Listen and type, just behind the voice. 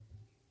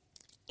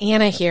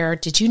Anna here.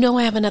 Did you know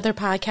I have another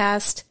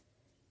podcast?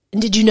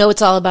 And did you know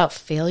it's all about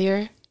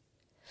failure?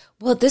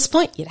 Well, at this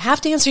point, you'd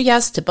have to answer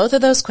yes to both of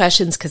those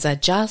questions because I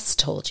just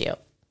told you.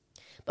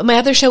 But my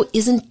other show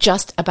isn't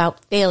just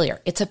about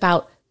failure. It's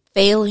about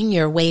failing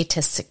your way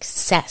to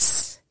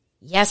success.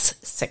 Yes,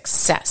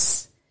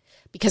 success.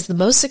 Because the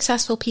most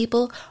successful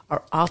people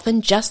are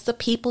often just the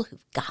people who've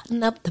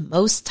gotten up the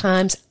most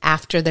times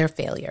after their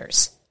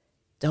failures.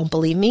 Don't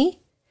believe me?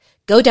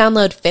 Go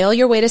download Fail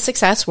Your Way to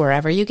Success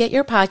wherever you get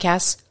your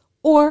podcasts,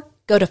 or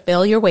go to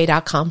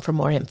failyourway.com for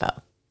more info.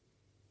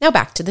 Now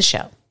back to the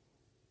show.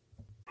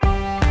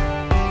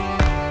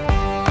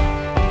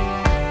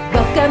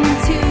 Welcome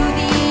to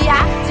the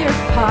after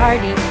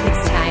party.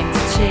 It's time to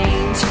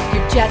change.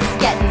 You're just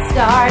getting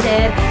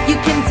started. You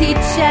can teach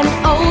an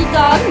old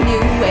dog new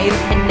ways,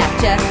 and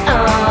not just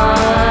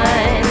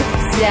on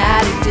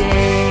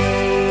Saturdays.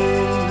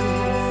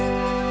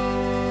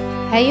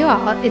 Hey you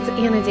all, it's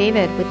Anna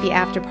David with the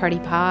After Party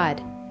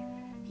Pod.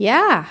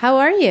 Yeah, how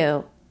are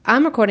you?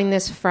 I'm recording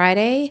this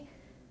Friday,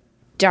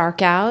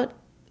 dark out,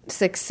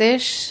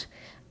 6-ish.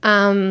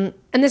 And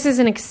this is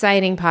an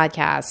exciting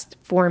podcast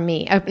for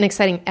me, an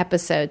exciting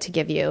episode to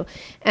give you.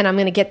 And I'm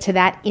going to get to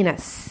that in a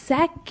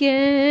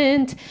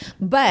second.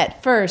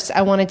 But first,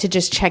 I wanted to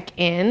just check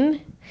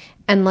in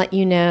and let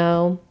you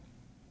know.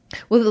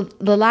 Well,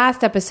 the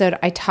last episode,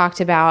 I talked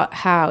about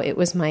how it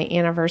was my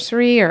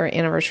anniversary or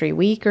anniversary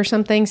week or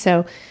something.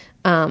 So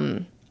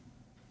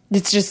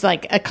it's just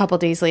like a couple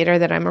days later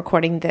that I'm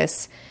recording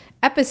this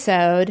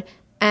episode.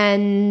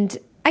 And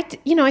I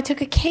took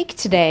a cake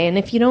today. And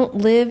if you don't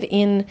live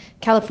in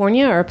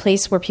California or a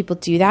place where people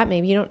do that,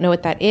 maybe you don't know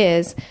what that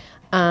is.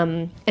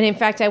 And in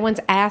fact, I once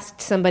asked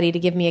somebody to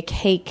give me a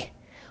cake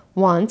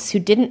once who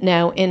didn't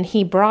know, and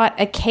he brought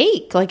a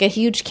cake, like a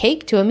huge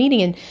cake, to a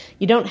meeting. And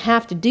you don't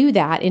have to do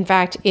that. In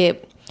fact,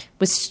 it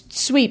was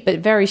sweet, but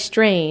very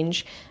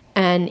strange.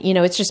 And,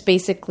 it's just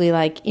basically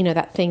like,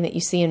 that thing that you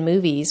see in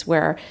movies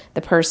where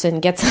the person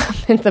gets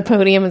up at the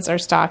podium and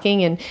starts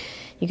talking, and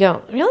you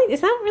go, really?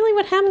 Is that really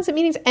what happens at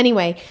meetings?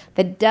 Anyway,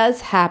 that does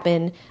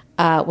happen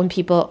when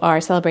people are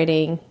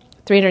celebrating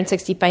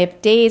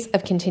 365 days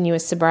of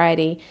continuous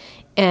sobriety.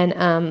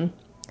 And,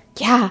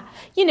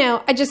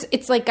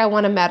 it's like I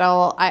want to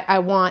medal.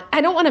 I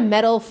don't want to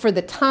medal for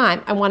the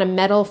time. I want to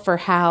medal for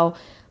how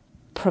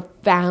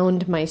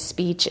profound my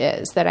speech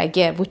is that I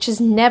give, which is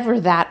never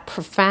that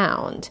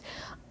profound,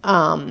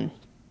 ever.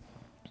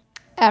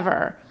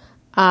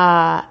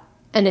 And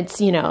it's,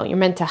 you're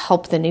meant to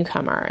help the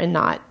newcomer and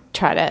not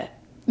try to,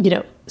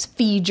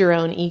 feed your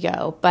own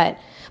ego. But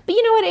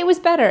you know what? It was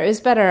better. It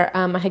was better.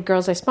 I had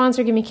girls I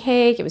sponsored give me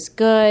cake. It was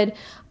good.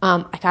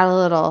 I got a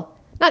little,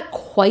 not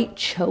quite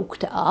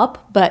choked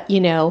up, but,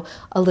 a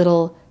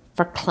little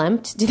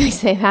verklempt. Do they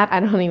say that? I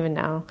don't even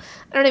know.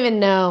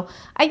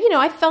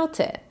 I felt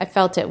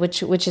it,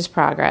 which is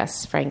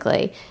progress,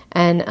 frankly.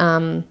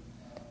 And,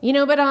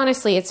 but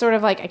honestly, it's sort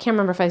of like, I can't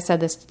remember if I said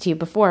this to you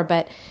before,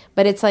 but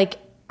it's like,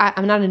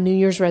 I'm not a New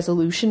Year's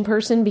resolution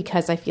person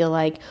because I feel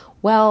like,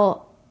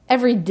 well,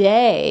 every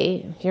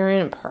day if you're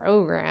in a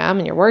program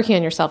and you're working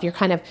on yourself, you're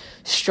kind of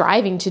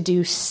striving to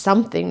do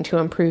something to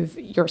improve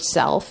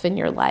yourself in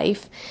your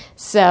life.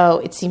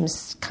 So it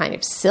seems kind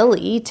of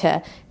silly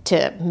to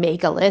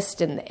make a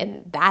list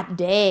and that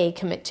day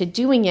commit to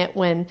doing it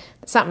when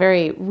it's not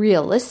very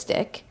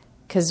realistic,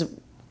 because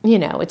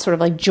it's sort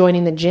of like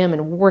joining the gym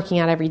and working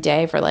out every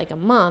day for like a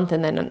month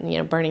and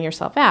then, burning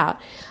yourself out.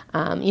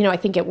 I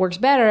think it works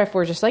better if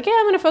we're just like,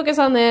 I'm going to focus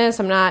on this.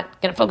 I'm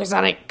not going to focus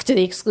on it to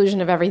the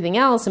exclusion of everything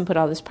else and put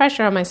all this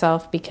pressure on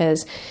myself,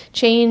 because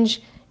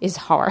change is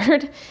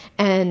hard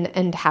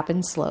and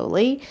happens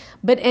slowly.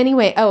 But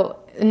anyway,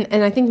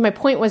 and I think my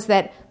point was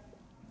that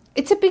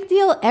it's a big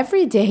deal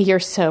every day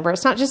you're sober.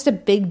 It's not just a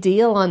big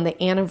deal on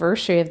the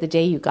anniversary of the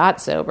day you got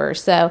sober.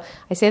 So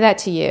I say that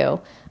to you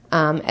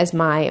as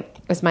my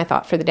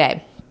thought for the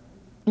day.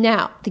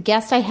 Now, the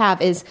guest I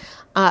have is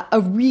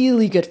a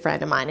really good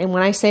friend of mine. And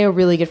when I say a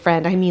really good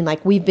friend, I mean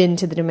like we've been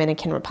to the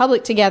Dominican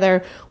Republic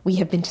together. We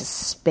have been to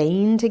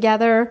Spain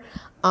together.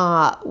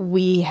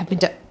 We have been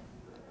to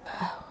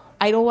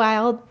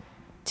Idlewild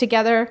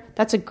together.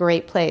 That's a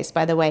great place,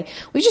 by the way.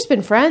 We've just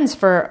been friends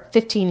for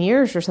 15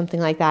 years or something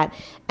like that.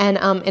 And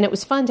it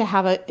was fun to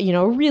have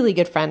a really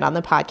good friend on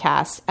the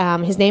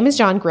podcast. His name is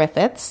John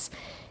Griffiths.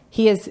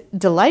 He is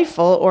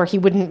delightful, or he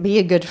wouldn't be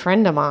a good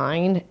friend of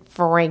mine,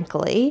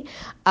 frankly.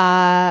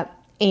 And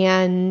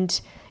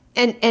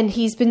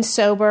he's been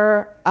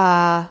sober,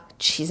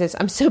 Jesus,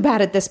 I'm so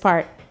bad at this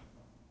part.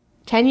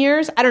 10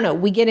 years? I don't know.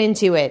 We get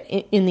into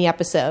it in the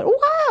episode.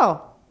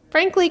 Wow.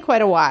 Frankly,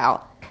 quite a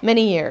while.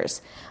 Many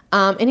years.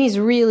 And he's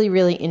really,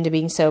 really into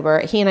being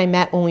sober. He and I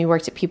met when we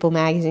worked at People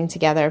Magazine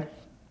together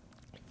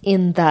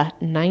in the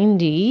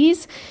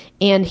 90s.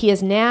 And he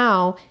is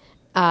now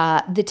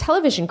the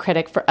television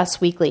critic for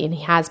Us Weekly, and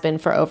he has been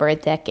for over a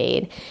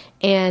decade.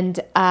 And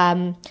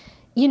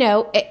you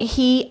know,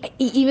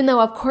 even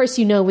though, of course,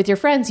 you know, with your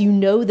friends, you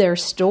know their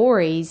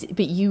stories,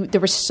 but there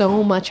was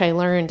so much I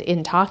learned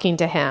in talking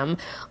to him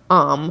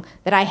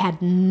that I had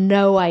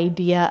no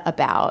idea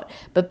about.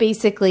 But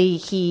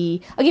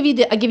basically, I'll give you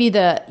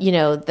the you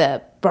know,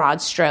 the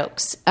broad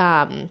strokes.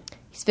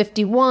 He's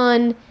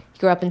 51. He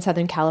grew up in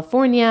Southern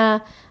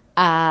California.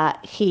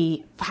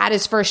 He had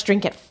his first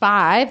drink at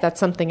 5. That's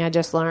something I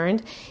just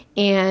learned.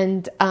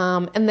 And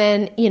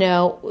then, you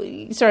know,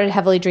 he started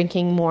heavily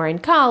drinking more in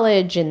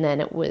college, and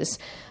then it was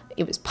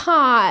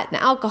pot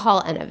and alcohol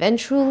and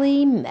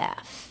eventually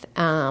meth.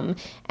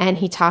 And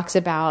he talks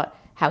about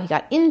how he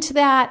got into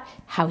that,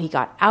 how he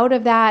got out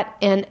of that.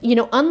 And, you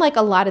know, unlike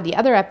a lot of the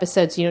other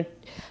episodes, you know,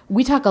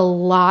 we talk a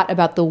lot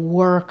about the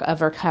work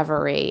of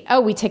recovery.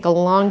 Oh, we take a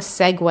long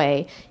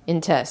segue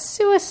into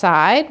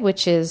suicide,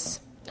 which is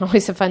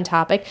always a fun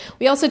topic.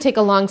 We also take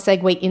a long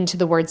segue into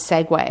the word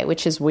segue,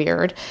 which is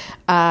weird.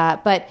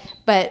 But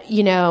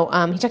you know,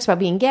 he talks about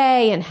being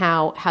gay and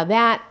how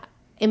that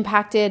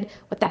impacted,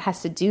 what that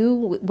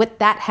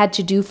had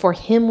to do for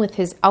him with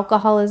his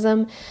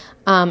alcoholism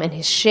and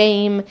his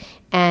shame.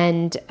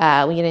 And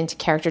we get into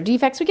character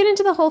defects. We get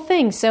into the whole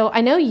thing. So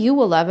I know you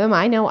will love him.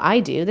 I know I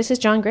do. This is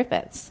John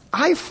Griffiths.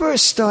 I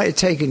first started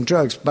taking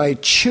drugs by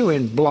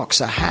chewing blocks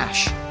of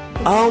hash.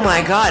 Oh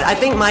my God, I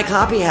think my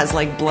copy has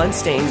like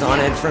bloodstains on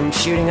it from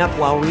shooting up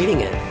while reading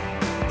it.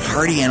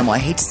 Party animal. I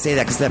hate to say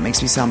that because that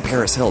makes me sound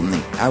Paris Hilton.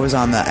 I was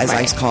on the, as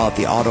I call it,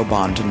 the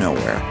Autobahn to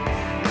nowhere.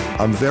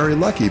 I'm very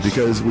lucky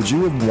because would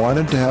you have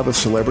wanted to have a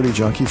celebrity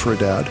junkie for a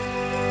dad?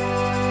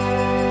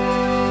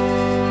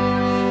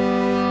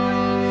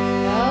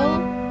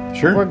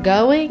 Sure. We're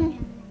going.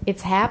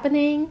 It's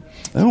happening.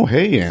 Oh,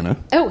 hey, Anna.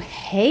 Oh,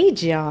 hey,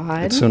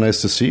 John. It's so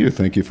nice to see you.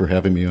 Thank you for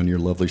having me on your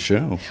lovely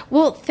show.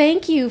 Well,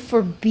 thank you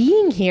for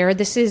being here.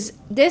 This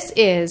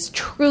is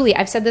truly,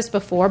 I've said this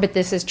before, but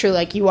this is truly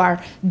like you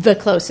are the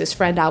closest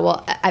friend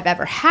I've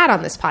ever had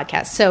on this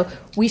podcast. So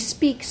we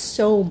speak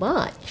so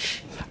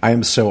much. I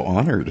am so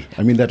honored.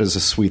 I mean, that is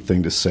a sweet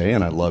thing to say,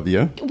 and I love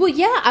you. Well,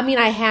 yeah. I mean,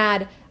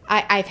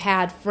 I've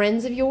had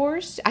friends of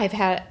yours. I've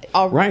had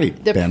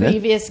the Bennett.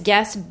 Previous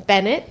guest,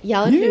 Bennett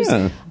Yellen, who's,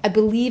 I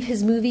believe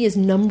his movie is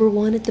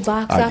 #1 at the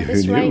box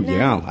office right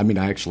now. Yeah, I mean,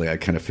 I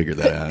kind of figured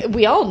that out.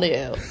 We all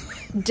knew.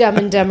 Dumb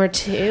and Dumber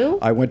 2.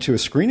 I went to a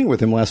screening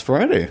with him last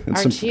Friday.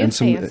 Aren't you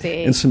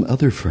fancy? And some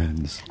other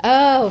friends.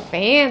 Oh,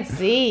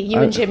 fancy. You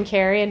and Jim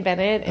Carrey and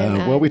Bennett.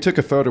 And, well, we took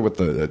a photo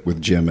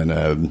with Jim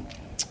and...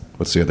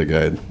 what's the other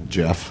guy?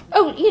 Jeff.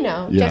 Oh, you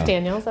know, yeah. Jeff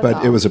Daniels. That's but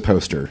all. it was a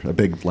poster, a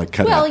big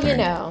cutout. Well, thing. you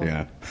know,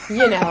 yeah.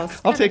 You know,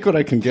 I'll take what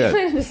I can get.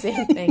 Kind of the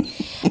same thing.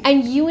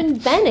 And you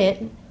and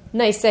Bennett,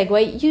 nice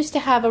segue, used to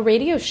have a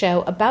radio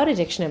show about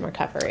addiction and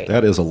recovery.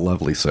 That is a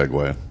lovely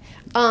segue.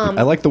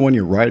 I like the one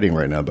you're writing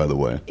right now, by the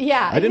way.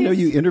 Yeah, I didn't know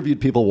you interviewed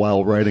people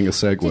while writing a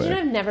segue. Did you know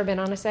I've never been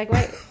on a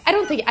segue? I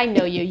don't think I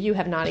know you. You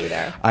have not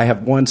either. I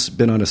have once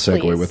been on a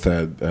segue with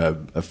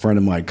a friend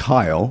of mine,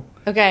 Kyle.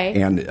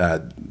 Okay. And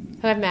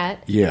who I've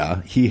met.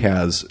 Yeah, he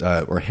has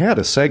or had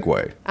a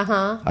Segway.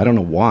 I don't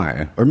know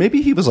why, or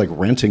maybe he was like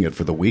renting it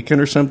for the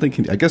weekend or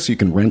something. I guess you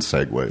can rent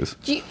Segways.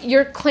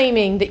 You're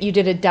claiming that you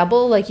did a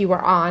double, like you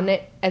were on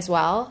it as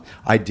well.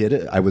 I did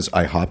it.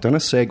 I hopped on a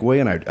Segway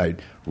and I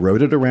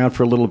rode it around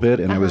for a little bit,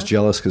 and I was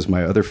jealous because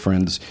my other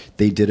friends,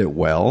 they did it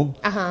well,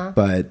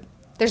 but.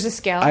 There's a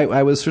scale.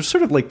 I was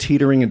sort of like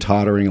teetering and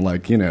tottering,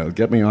 like, you know,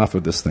 get me off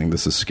of this thing.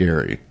 This is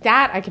scary.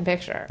 That I can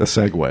picture. The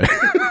Segway.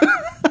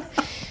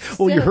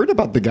 Well, you heard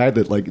about the guy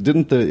that, like,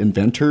 didn't the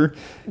inventor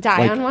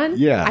die on one?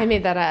 Yeah. I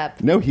made that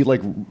up. No, he,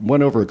 like,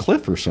 went over a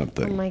cliff or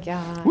something. Oh, my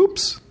God.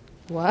 Whoops.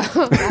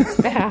 Whoa, that's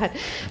bad.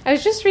 I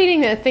was just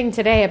reading a thing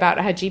today about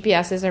how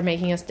GPSs are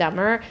making us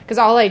dumber, because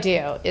all I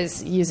do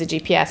is use a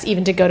GPS,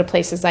 even to go to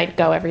places I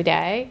go every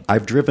day.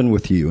 I've driven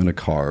with you in a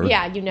car.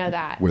 Yeah, you know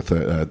that. With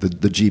the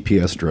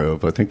GPS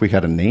drove. I think we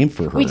had a name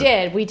for her. We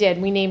did.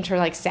 We named her,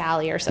 like,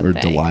 Sally or something. Or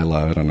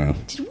Delilah, I don't know.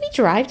 Did we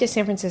drive to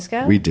San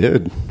Francisco? We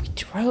did. We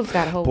drove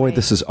that whole way. Boy,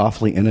 this is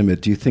awfully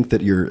intimate. Do you think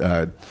that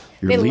your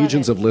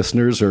legions of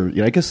listeners are...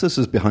 Yeah, I guess this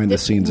is behind the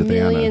scenes of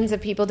Anna. Millions of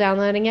people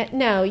downloading it.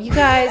 No, you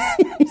guys,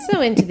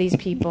 so into these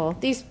people,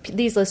 these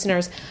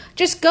listeners.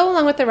 Just go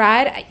along with the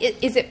ride.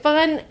 Is it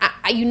fun?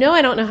 I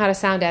don't know how to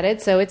sound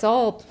edit, so it's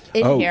all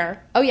in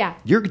here. Oh, yeah.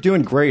 You're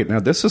doing great.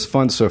 Now, this is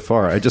fun so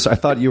far. I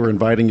thought you were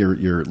inviting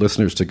your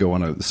listeners to go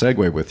on a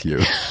Segway with you.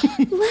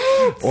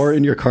 Let's. Or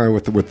in your car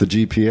with the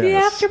GPS. The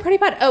after party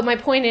pod. Oh, my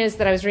point is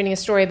that I was reading a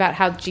story about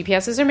how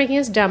GPSs are making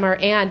us dumber,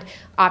 and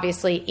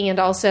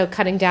also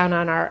cutting down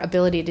on our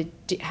ability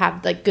to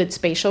have, like, good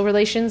spatial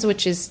relations,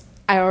 which is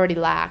I already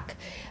lack.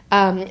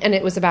 And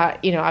it was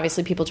about,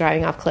 obviously people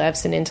driving off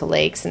cliffs and into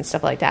lakes and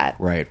stuff like that.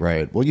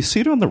 Right. Well, you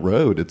see it on the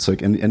road. It's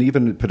like, and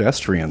even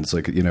pedestrians,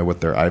 like, with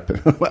their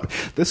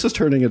iPad. This is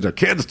turning into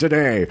kids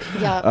today.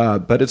 Yeah.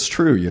 But it's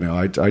true,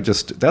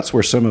 that's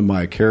where some of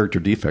my character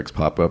defects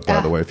pop up,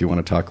 by the way, if you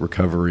want to talk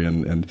recovery.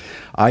 And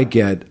I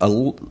get,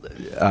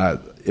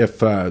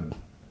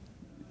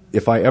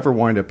 if I ever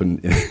wind up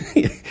in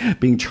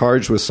being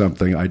charged with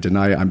something, I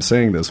deny I'm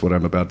saying this, what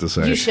I'm about to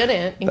say. You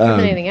shouldn't.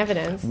 Incriminating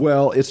evidence.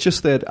 Well, it's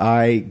just that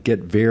I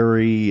get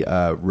very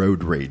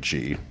road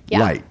ragey,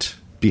 light,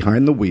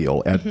 behind the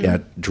wheel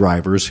at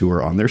drivers who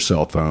are on their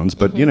cell phones.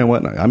 But you know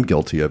what? I'm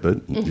guilty of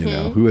it. You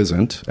know, who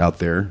isn't out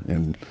there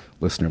in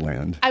listener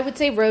land? I would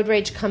say road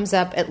rage comes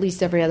up at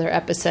least every other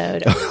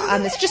episode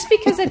on this, just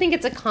because I think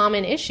it's a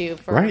common issue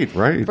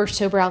for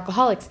sober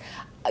alcoholics.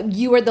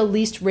 You are the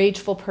least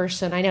rageful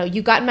person I know.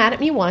 You got mad at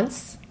me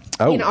once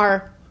in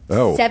our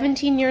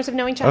 17 years of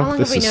knowing each other. How long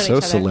have we known each other?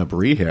 This is so celeb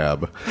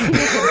rehab.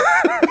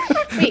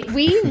 Wait,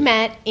 we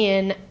met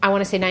in, I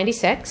want to say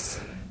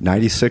 96.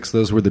 96,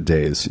 those were the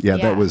days. Yeah.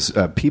 That was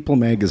People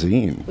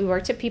Magazine. We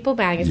worked at People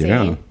Magazine.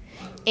 Yeah.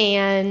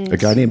 And a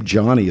guy named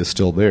Johnny is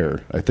still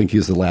there. I think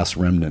he's the last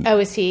remnant. Oh,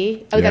 is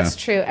he? Oh, that's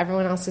true.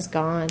 Everyone else is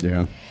gone.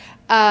 Yeah.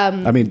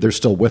 I mean, they're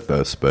still with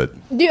us, but...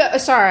 Yeah,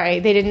 sorry,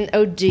 they didn't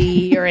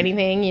OD or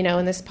anything. You know,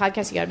 in this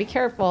podcast, you got to be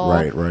careful.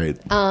 Right.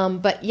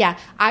 But yeah,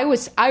 I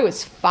was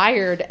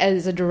fired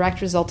as a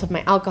direct result of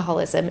my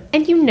alcoholism,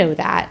 and you know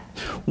that.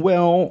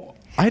 Well,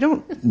 I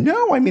don't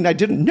know. I mean, I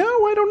didn't know.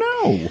 I don't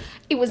know.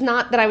 It was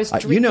not that I was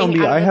drinking. You know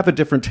me, I have a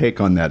different take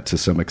on that to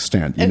some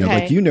extent. You know,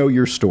 like you know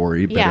your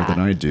story better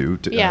than I do,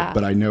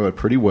 but I know it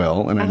pretty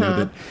well, and I know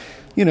that...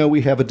 You know,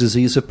 we have a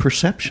disease of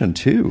perception,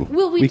 too.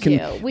 Well, we do.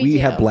 We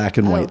have black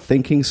and white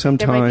thinking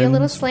sometimes. There might be a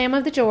little slam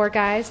of the jaw,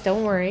 guys.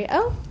 Don't worry.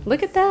 Oh,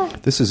 look at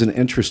that. This is an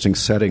interesting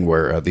setting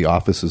where the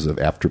offices of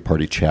After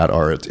Party Chat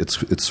are.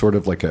 It's sort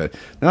of like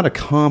not a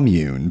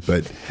commune,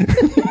 but...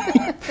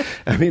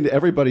 I mean,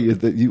 everybody,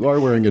 you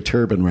are wearing a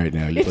turban right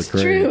now. You look great.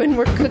 It's true, and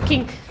we're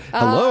cooking...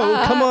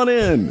 Hello, come on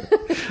in.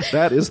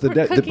 That is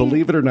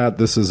believe it or not,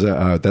 this is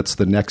that's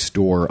the next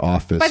door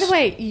office. By the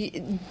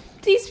way...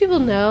 These people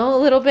know a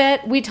little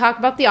bit. We talk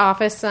about The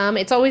Office some.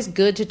 It's always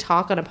good to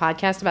talk on a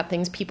podcast about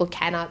things people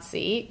cannot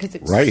see because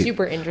it's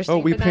super interesting. Oh,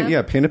 we paint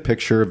a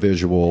picture, a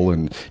visual,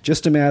 and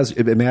just imagine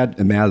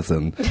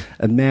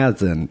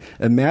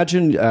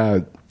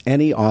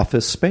any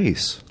office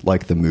space,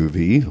 like the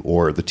movie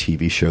or the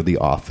TV show The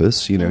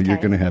Office. You know, you're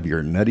going to have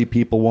your nutty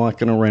people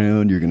walking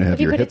around. You're going to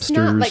have your hipsters. But it's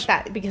not like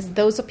that because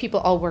those people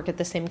all work at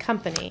the same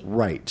company.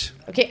 Right.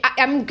 Okay,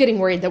 I'm getting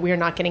worried that we are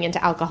not getting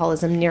into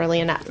alcoholism nearly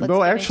enough.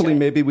 Well, actually,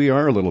 maybe we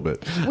are a little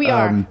bit. We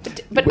are.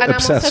 But I'm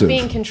also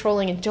being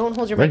controlling, and don't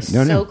hold your mic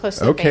so close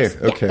to the face.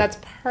 Okay. Yeah, that's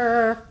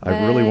perfect.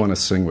 I really want to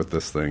sing with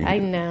this thing. I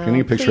know.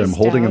 Painting a picture, I'm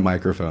holding a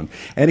microphone.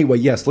 Anyway,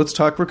 yes, let's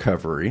talk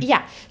recovery.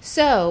 Yeah.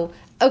 So...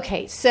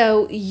 Okay,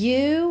 so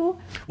you...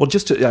 Well,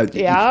 just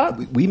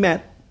to, we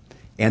met,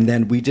 and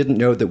then we didn't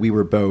know that we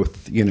were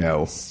both, you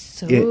know,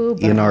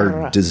 in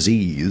our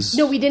disease.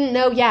 No, we didn't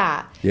know,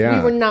 Yeah.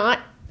 We were not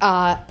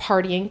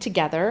partying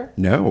together.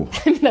 No.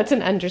 That's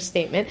an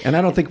understatement. And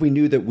I don't think we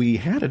knew that we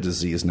had a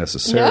disease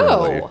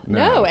necessarily.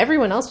 No.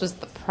 Everyone else was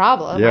the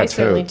problem. I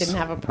certainly didn't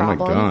have a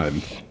problem. Oh, my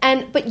God.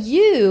 But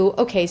you,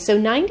 okay, so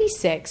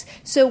 96.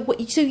 So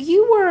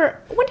you were,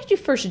 when did you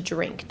first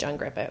drink, John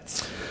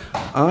Griffiths?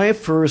 I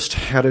first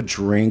had a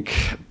drink,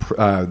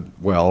 I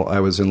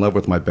was in love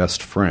with my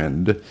best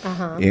friend.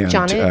 And,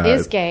 John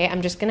is gay.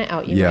 I'm just going to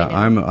out you right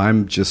now.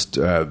 I'm just...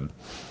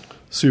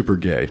 super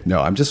gay. No,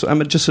 I'm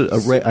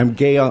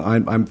gay.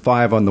 I'm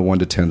 5 on the 1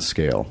 to 10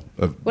 scale.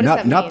 What does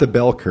that mean? Not the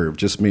bell curve.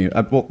 Just me.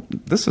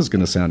 This is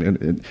going to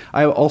sound.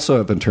 I also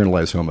have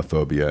internalized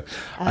homophobia.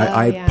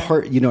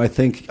 I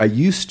think I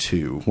used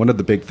to. One of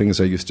the big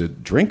things I used to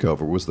drink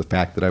over was the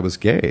fact that I was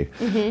gay.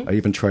 Mm-hmm. I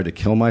even tried to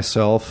kill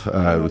myself.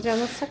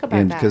 Let's talk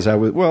about that. Because I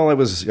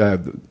was.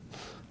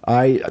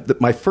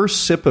 My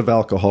first sip of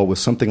alcohol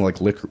was something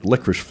like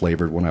licorice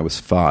flavored when I was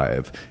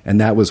 5, and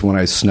that was when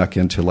I snuck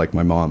into like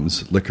my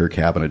mom's liquor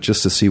cabinet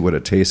just to see what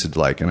it tasted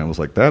like, and I was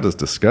like, that is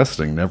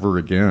disgusting, never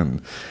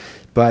again.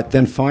 But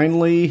then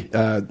finally,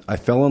 I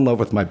fell in love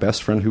with my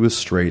best friend who was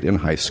straight in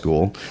high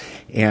school,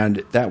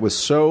 and that was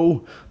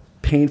so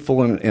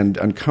painful and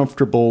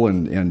uncomfortable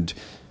and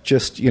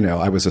just, you know,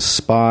 I was a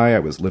spy, I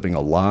was living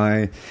a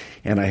lie,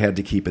 and I had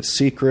to keep it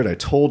secret. I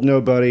told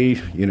nobody,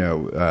 you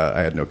know,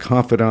 I had no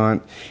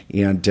confidant,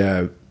 and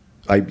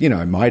I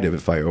might have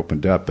if I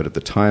opened up, but at the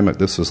time,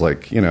 this was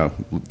like, you know,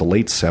 the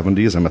late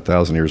 70s, I'm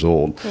 1,000 years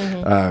old,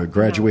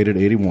 graduated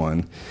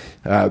 81,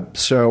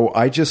 so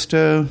I just...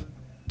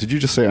 Did you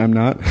just say I'm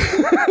not?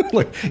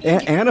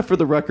 Anna, for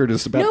the record,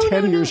 is about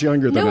 10 years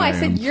younger than I am. No, I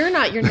said you're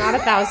not. You're not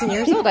 1,000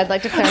 years old. I'd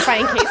like to clarify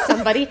in case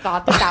somebody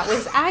thought that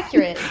was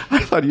accurate. I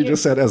thought you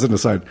just said, as an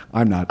aside,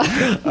 I'm not.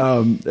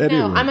 Anyway.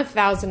 No, I'm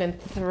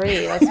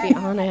 1,003. Let's be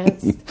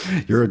honest.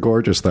 You're a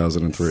gorgeous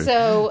 1,003.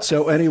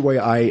 So anyway,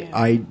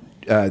 I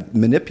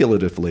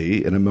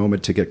manipulatively, in a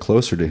moment to get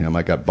closer to him,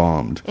 I got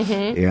bombed,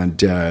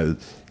 and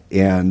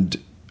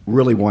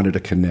really wanted to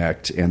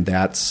connect, and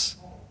that's.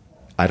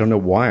 I don't know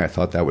why I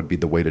thought that would be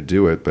the way to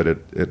do it, but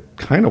it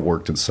kind of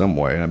worked in some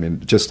way. I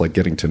mean, just like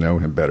getting to know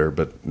him better,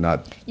 but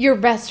not Your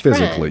best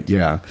physically. friend.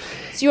 Yeah.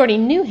 So you already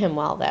knew him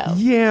well, though.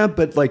 Yeah,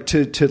 but like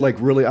to like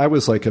really, I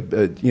was like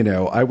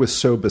I was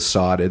so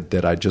besotted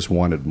that I just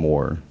wanted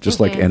more, just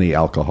like any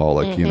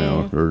alcoholic,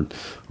 or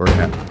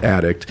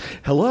addict.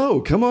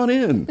 Hello, come on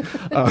in.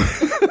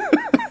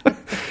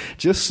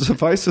 Just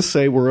suffice to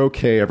say, we're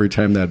okay every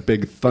time that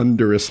big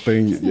thunderous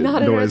thing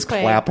Not noise an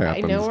earthquake. clap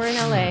happens. I know we're in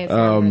LA. It's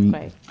not an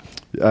earthquake.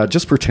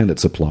 Just pretend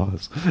it's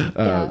applause.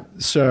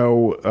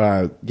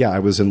 So I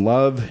was in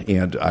love,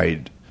 and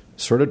I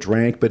sort of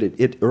drank, but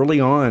it early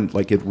on,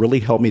 like it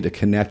really helped me to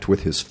connect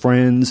with his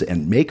friends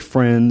and make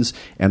friends.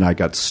 And I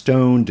got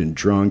stoned and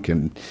drunk,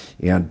 and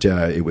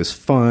it was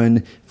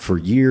fun for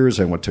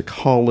years. I went to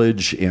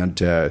college, and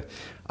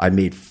I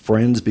made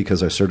friends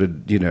because I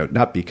started,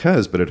 not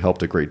because, but it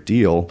helped a great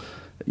deal.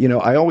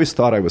 I always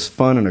thought I was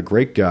fun and a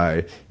great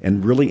guy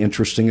and really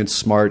interesting and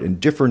smart and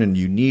different and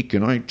unique,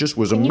 and I just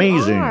was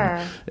amazing. You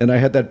are. And I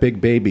had that big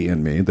baby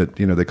in me that,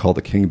 they call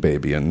the king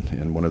baby,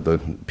 and one of the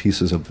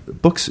pieces of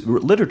books,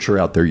 literature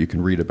out there you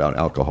can read about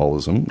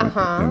alcoholism.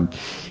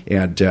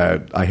 And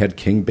I had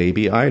king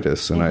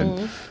babyitis,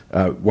 and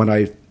when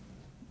I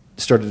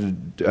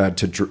started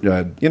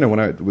when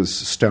I was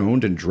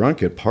stoned and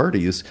drunk at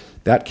parties,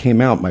 that came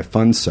out my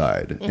fun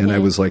side, and I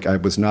was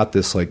not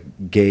this like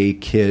gay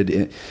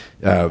kid,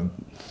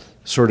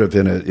 sort of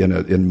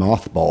in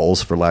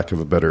mothballs, for lack of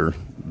a better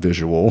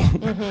visual.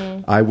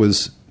 I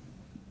was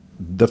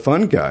the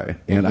fun guy,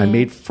 and I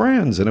made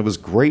friends, and it was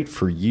great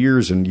for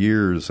years and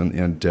years,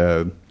 and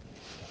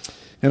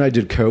I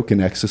did coke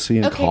and ecstasy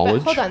in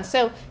college. But hold on.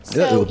 So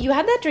you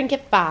had that drink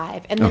at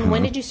 5, and then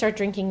when did you start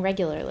drinking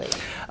regularly?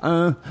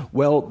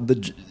 Well,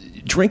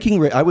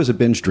 drinking, I was a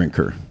binge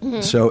drinker,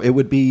 so it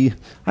would be,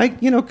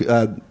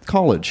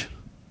 college.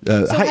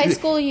 High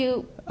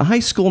school, High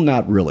school,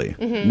 not really,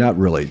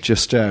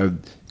 just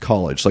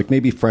college, like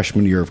maybe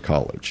freshman year of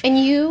college. And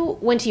you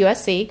went to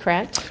USC,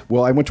 correct?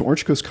 Well, I went to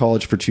Orange Coast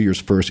College for 2 years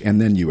first, and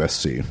then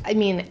USC. I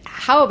mean,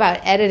 how about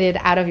edited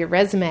out of your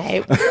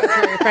resume for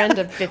your friend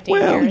of 15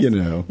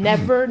 years?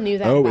 Never knew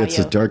that about it's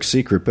you. a dark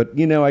secret, but,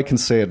 I can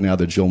say it now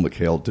that Joel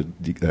McHale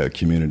did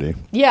Community.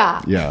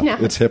 Yeah. Yeah, No,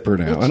 it's hipper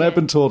now, and I've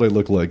been told I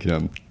look like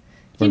him.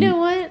 You know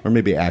what? Or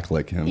maybe act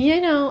like him.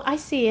 I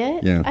see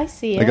it. Yeah. I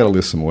see it. I got to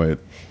lose some weight.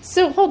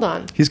 So, hold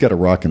on. He's got a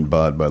rockin'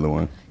 bod, by the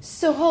way.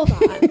 So, hold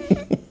on.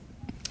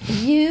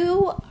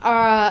 You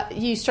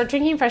start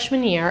drinking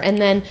freshman year,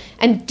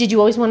 and did you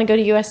always want to go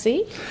to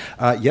USC?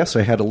 Yes,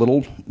 I had a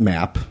little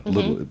map, a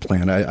little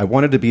plan. I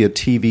wanted to be a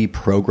TV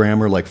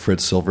programmer like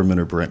Fred Silverman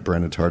or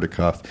Brandon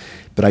Tartikoff,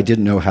 but I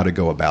didn't know how to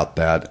go about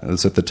that. It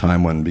was at the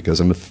time when, because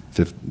I'm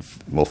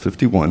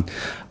 51,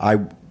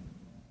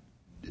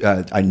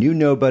 I knew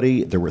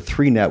nobody. There were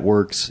 3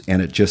 networks,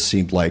 and it just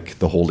seemed like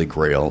the holy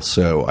grail.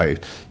 So I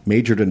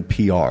majored in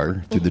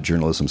PR through the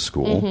journalism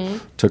school,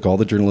 took all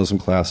the journalism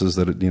classes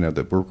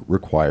that were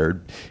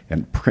required,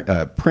 and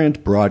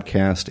print,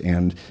 broadcast,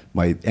 and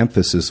my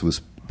emphasis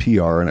was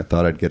PR. And I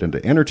thought I'd get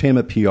into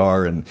entertainment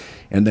PR, and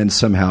then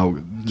somehow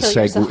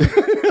segue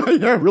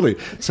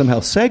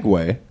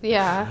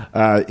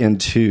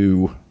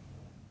into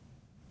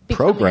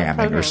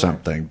programming or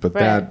something, but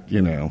that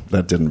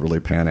didn't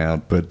really pan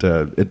out, but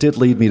it did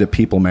lead me to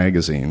People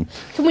magazine.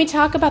 Can we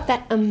talk about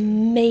that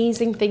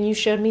amazing thing you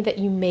showed me that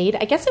you made?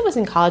 I guess it was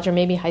in college or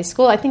maybe high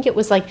school. I think it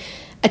was like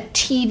a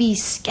TV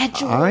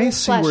schedule. I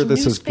see where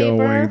this is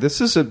going.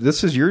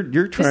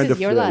 You're trying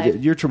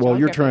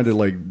to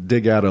like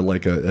dig out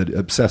a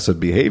obsessive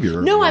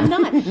behavior. No, I'm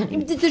not.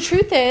 The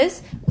truth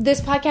is,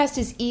 this podcast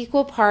is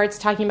equal parts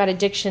talking about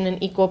addiction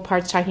and equal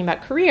parts talking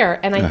about career,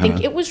 and I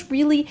think it was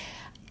really.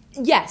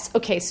 Yes.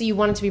 Okay. So you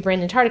wanted to be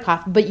Brandon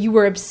Tartikoff, but you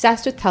were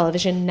obsessed with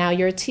television. Now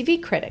you're a TV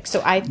critic.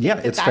 So I think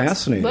it's that's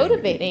fascinating,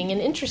 motivating,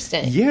 and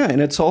interesting. Yeah, and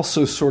it's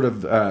also sort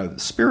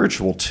of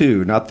spiritual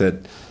too. Not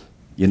that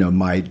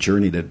my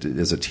journey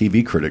as a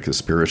TV critic is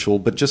spiritual,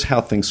 but just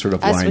how things sort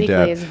of lined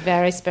up. Is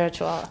very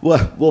spiritual.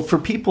 Well, for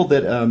people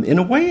that, in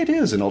a way, it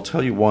is, and I'll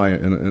tell you why.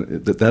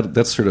 And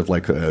that's sort of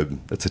like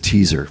that's a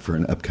teaser for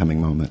an upcoming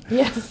moment.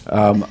 Yes.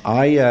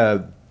 I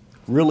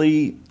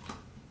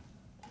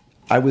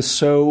was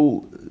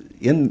so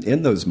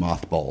in those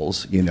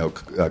mothballs,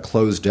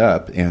 closed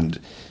up and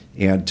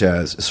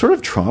sort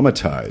of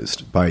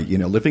traumatized by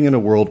living in a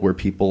world where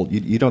people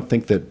you don't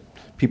think that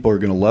people are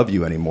going to love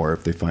you anymore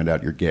if they find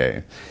out you're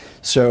gay.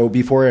 So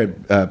before I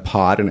had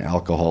pot and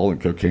alcohol and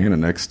cocaine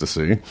and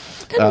ecstasy,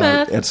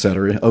 et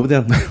cetera. Oh,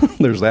 then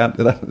there's that.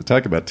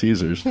 Talk about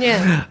teasers.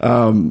 Yeah.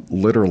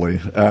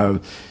 Literally.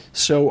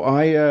 So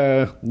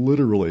I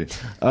literally.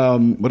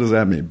 What does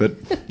that mean? But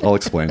I'll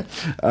explain.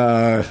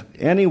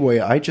 Anyway,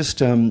 I just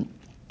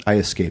I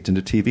escaped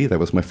into TV. That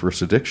was my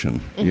first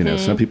addiction.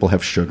 Some people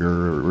have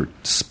sugar or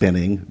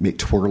spinning,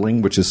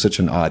 twirling, which is such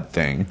an odd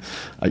thing.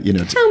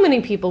 How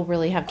many people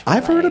really have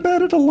twirling? I've heard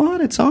about it a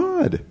lot. It's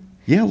odd.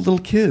 Yeah, little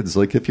kids.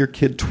 Like if your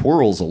kid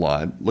twirls a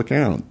lot, look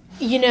out.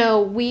 You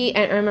know,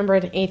 I remember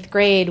in 8th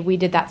grade, we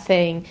did that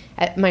thing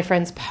at my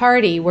friend's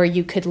party where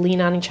you could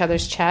lean on each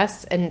other's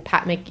chests and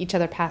make each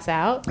other pass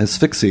out.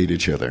 Asphyxiate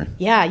each other.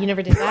 Yeah, you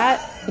never did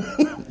that?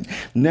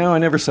 No, I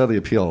never saw the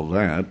appeal of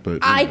that. But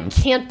I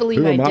can't believe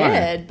Who I am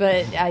did,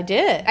 but I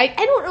did. I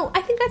don't know.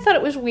 I think I thought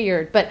it was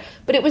weird, but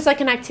it was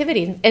like an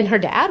activity, and her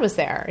dad was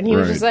there, and he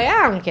was Right. just like,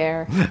 I don't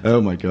care.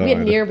 Oh my God. We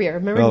had near beer.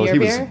 Remember near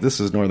beer? This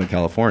is Northern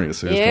California,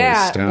 so he was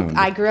Yeah, probably stoned.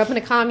 I grew up in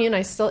a commune.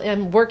 I still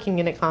am working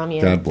in a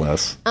commune. God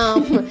bless.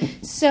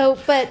 So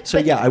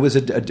Yeah, I was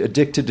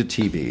addicted to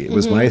TV. It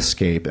was my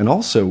escape, and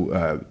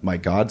also my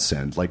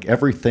godsend. Like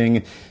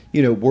everything,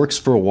 works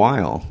for a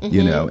while,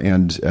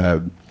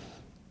 and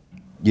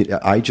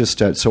I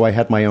just so I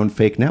had my own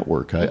fake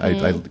network.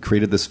 I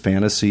created this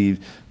fantasy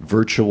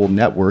virtual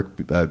network,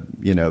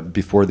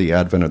 before the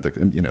advent of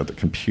the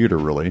computer.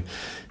 Really,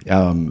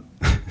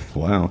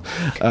 wow.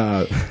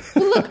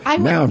 look,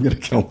 now I'm going to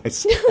kill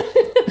myself.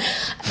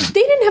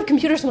 They didn't have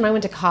computers when I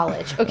went to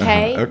college.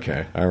 Okay.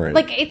 Okay. All right.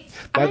 Like it's.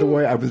 By the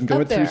way, I was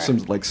going through some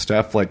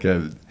stuff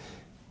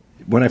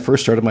when I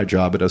first started my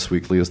job at Us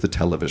Weekly as the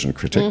television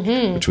critic,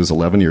 which was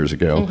 11 years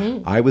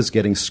ago. I was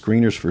getting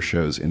screeners for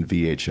shows in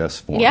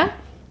VHS form. Yeah.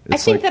 I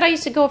It's think that I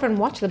used to go over and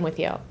watch them with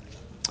you.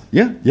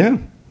 Yeah. Yeah.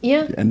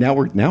 And now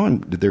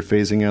they're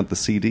phasing out the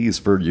CDs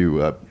for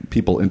you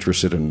people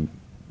interested in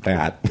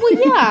that. Well,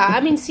 yeah. I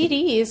mean,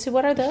 CDs.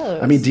 What are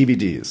those? I mean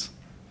DVDs.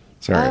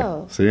 Sorry.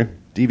 Oh. See,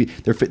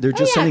 they're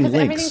just sending 'cause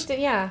links.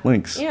 everything's-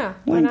 Links. Yeah.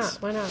 Links.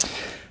 Why not?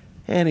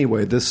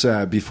 Anyway, this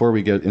before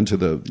we get into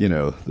the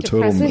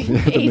total Depressing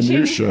the aging.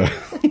 minutia.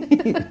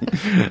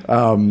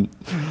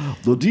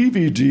 The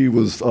DVD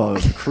was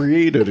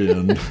created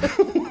in.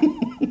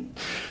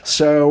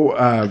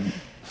 So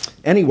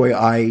anyway,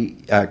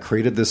 I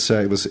created this.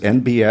 It was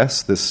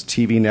NBS, this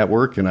TV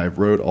network, and I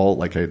wrote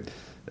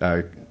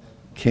I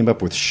came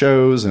up with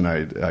shows, and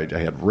I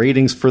had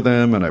ratings for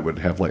them, and I would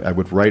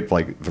write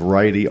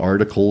variety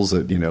articles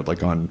that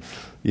on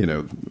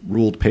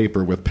ruled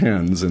paper with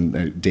pens,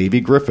 and Davy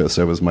Griffiths,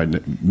 that was my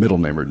middle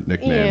name or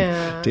nickname.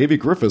 Yeah. Davy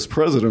Griffiths,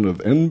 president of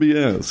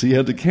NBS. He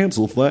had to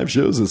cancel 5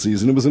 shows this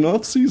season. It was an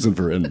off season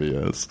for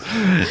NBS,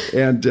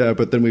 and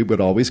but then we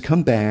would always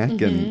come back,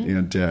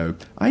 and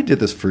I did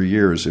this for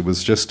years. It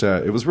was just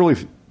it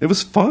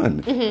was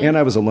fun, and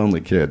I was a lonely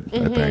kid.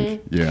 I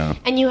think, yeah.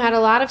 And you had a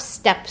lot of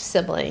step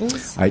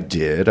siblings. I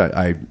did.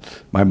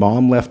 My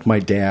mom left my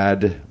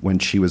dad when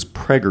she was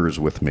preggers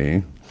with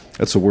me.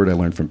 That's a word I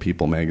learned from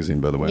People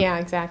magazine, by the way. Yeah,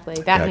 exactly.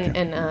 That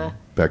and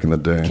back in the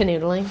day.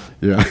 canoodling.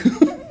 Yeah.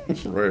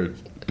 Right.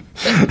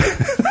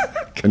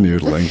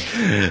 Canoodling.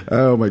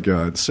 Oh my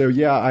God. So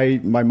yeah,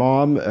 my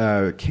mom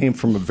came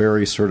from a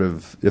very sort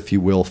of, if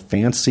you will,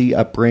 fancy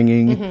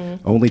upbringing.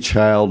 Only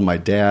child. My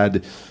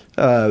dad,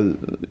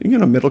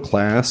 middle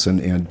class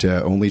and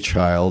only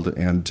child.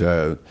 And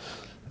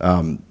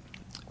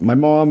my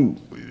mom,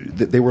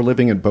 they were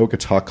living in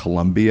Bogota,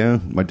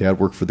 Colombia. My dad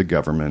worked for the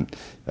government,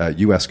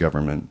 U.S.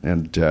 government,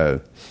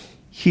 and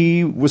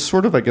he was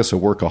sort of, I guess, a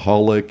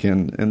workaholic,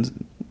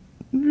 and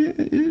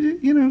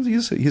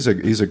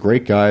he's a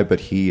great guy, but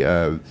he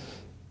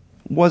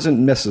wasn't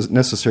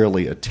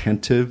necessarily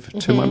attentive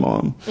to my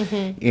mom.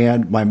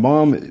 And my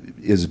mom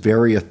is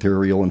very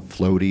ethereal and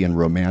floaty and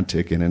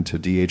romantic and into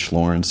D.H.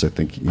 Lawrence. I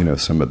think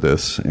some of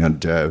this,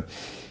 and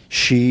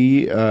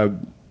she.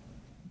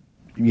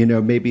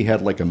 Maybe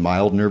had like a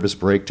mild nervous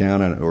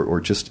breakdown,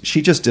 or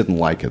she just didn't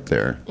like it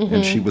there,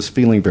 and she was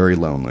feeling very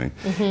lonely,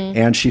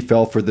 and she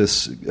fell for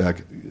this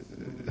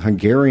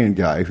Hungarian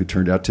guy who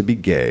turned out to be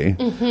gay,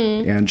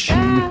 and she.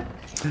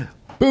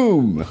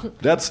 Boom!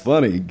 That's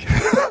funny.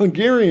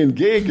 Hungarian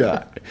gay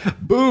guy.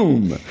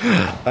 Boom!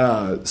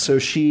 So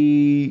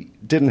she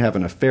didn't have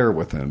an affair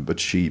with him, but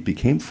she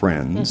became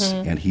friends,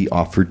 and he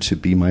offered to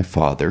be my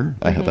father.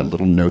 I have a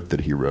little note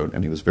that he wrote,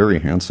 and he was very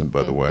handsome,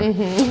 by the way.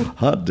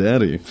 Hot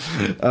daddy.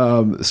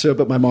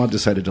 But my mom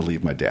decided to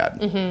leave my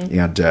dad.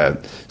 And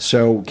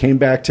so came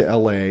back to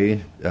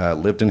L.A.,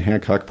 lived in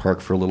Hancock Park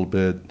for a little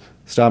bit.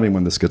 Stop me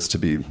when this gets to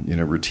be,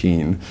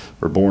 routine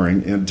or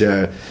boring. And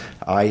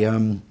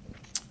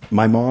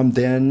my mom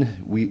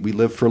then, we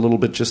lived for a little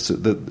bit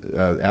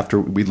after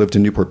we lived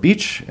in Newport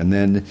Beach. And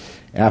then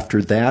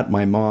after that,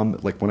 my mom,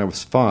 when I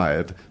was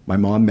 5, my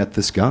mom met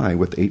this guy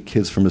with 8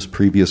 kids from his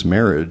previous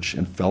marriage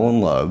and fell in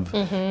love.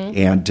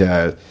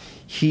 And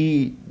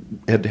he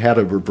had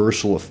a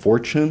reversal of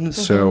fortune.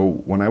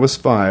 So when I was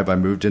 5, I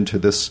moved into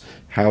this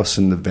house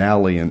in the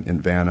valley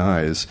in Van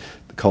Nuys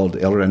called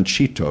El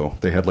Ranchito.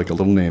 They had a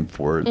little name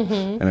for it.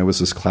 And it was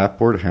this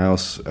clapboard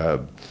house,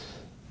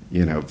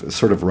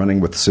 sort of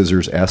running with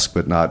scissors-esque,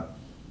 but not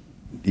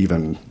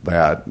even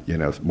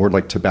that, more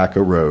like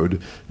Tobacco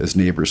Road, as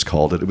neighbors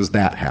called it. It was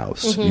that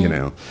house,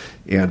 and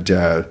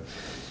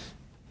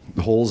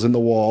holes in the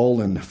wall,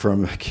 and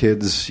from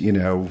kids,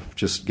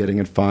 just getting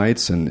in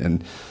fights,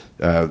 and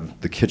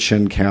The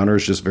kitchen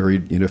counters just very,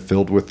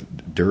 filled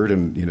with dirt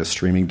and,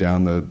 streaming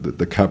down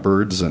the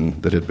cupboards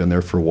and that had been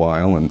there for a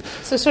while. And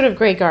So sort of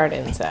Grey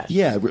Gardens.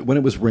 yeah, when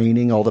it was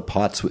raining, all the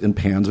pots and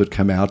pans would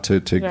come out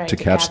to catch the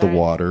gather it.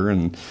 water.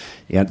 And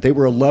they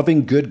were a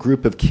loving, good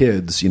group of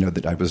kids,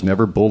 that I was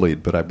never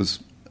bullied, but I was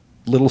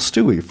little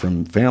Stewie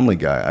from Family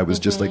Guy. I was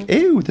just like,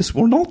 ew, this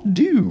will not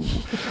do.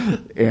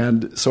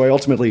 And so I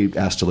ultimately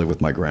asked to live with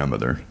my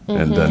grandmother.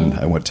 And then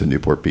I went to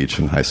Newport Beach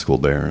in high school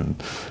there.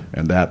 And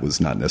that was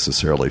not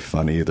necessarily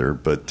fun either.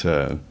 But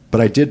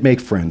I did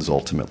make friends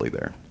ultimately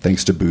there,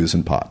 thanks to booze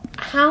and pot.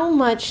 How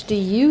much do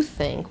you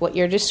think what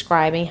you're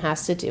describing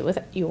has to do with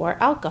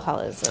your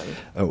alcoholism?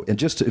 Oh, and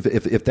just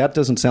if that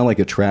doesn't sound like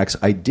it tracks,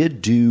 I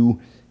did do,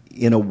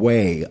 in a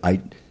way,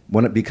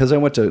 because I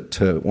went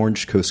to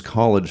Orange Coast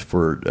College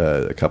for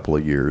a couple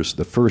of years,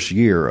 the first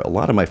year, a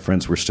lot of my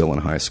friends were still in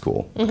high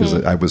school because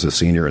I was a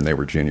senior and they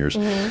were juniors.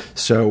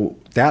 So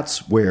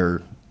that's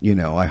where,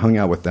 I hung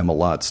out with them a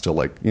lot still.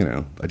 I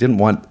didn't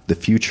want the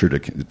future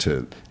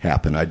to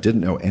happen. I didn't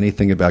know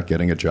anything about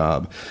getting a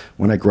job.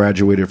 When I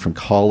graduated from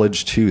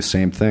college, too,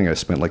 same thing. I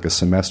spent like a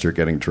semester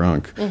getting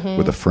drunk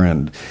with a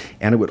friend.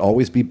 And it would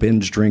always be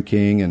binge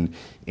drinking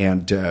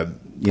and Are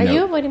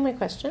you avoiding my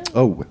question?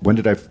 Oh, when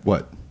did I,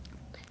 what?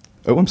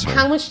 Oh, I'm sorry.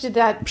 How much did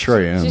that... I'm sure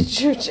I am.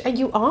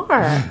 You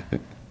are.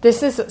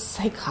 This is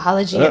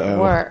psychology at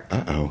work.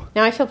 Uh-oh.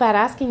 Now I feel bad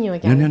asking you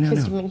again. No.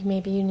 Because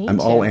maybe you need I'm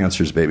to. all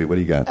answers, baby. What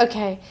do you got?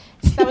 Okay.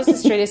 So that was the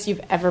straightest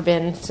you've ever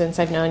been since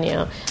I've known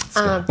you.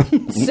 How much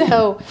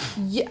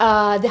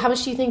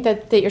do you think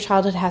that your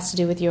childhood has to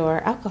do with your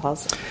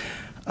alcoholism?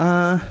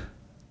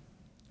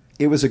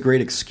 It was a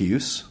great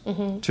excuse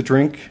to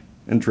drink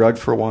and drug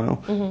for a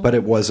while, but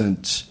it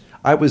wasn't...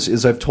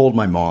 as I've told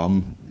my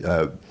mom...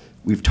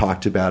 we've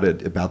talked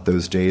about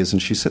those days,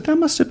 and she said, that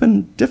must have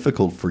been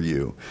difficult for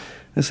you.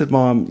 I said,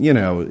 Mom,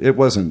 it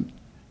wasn't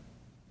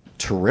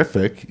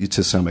terrific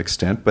to some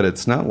extent, but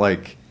it's not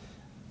like,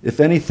 if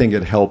anything,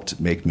 it helped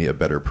make me a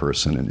better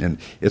person. And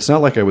it's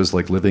not like I was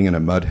like living in a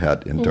mud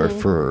hut in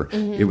Darfur.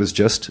 It was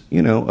just,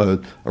 a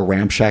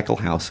ramshackle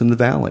house in the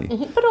valley.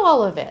 But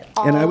all of it.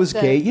 And I was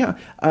gay, yeah.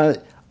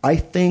 I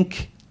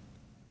think...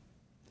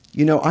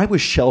 I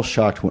was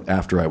shell-shocked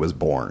after I was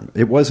born.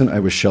 It wasn't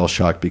I was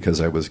shell-shocked because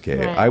I was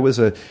gay. Right. I was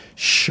a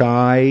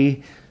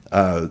shy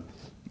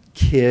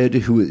kid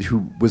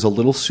who was a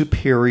little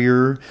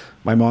superior.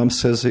 My mom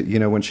says that,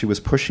 when she was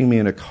pushing me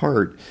in a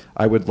cart,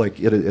 I would,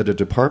 at a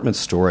department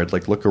store, I'd,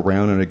 look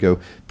around and I'd go,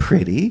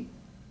 pretty,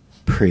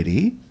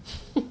 pretty,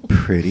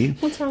 pretty.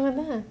 What's wrong with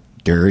that?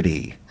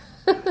 Dirty.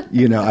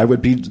 I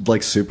would be,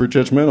 super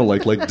judgmental,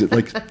 like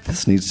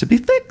this needs to be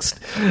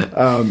fixed.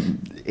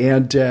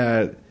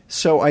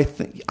 So I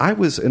think I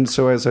was, and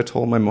so as I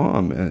told my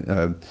mom,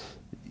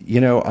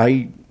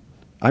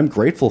 I'm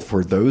grateful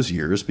for those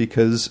years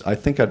because I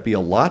think I'd be a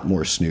lot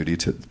more snooty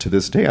to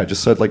this day. I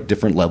just had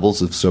different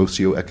levels of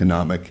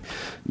socioeconomic,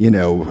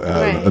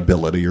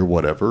 ability or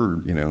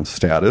whatever,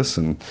 status,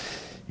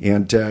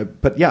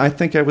 but yeah, I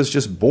think I was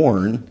just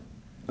born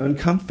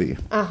uncomfy.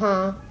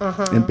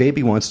 And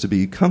baby wants to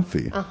be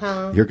comfy.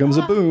 Here comes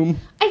a boom.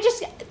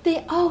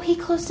 He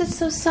closed it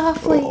so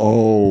softly.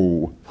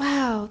 Oh.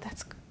 Wow,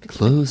 that's good.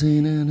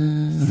 Closing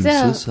in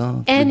so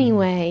softly.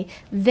 Anyway,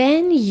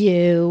 then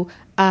you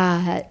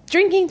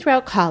drinking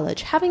throughout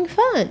college, having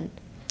fun,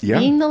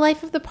 being the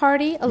life of the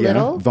party a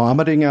little,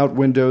 vomiting out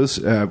windows,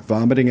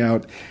 vomiting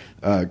out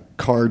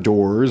car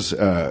doors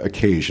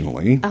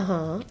occasionally.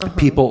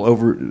 People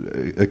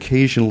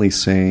occasionally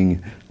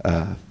saying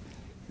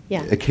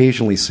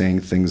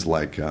things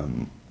like,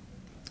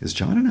 "Is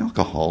John an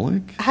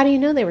alcoholic?" How do you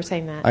know they were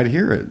saying that? I'd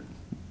hear it.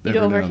 You'd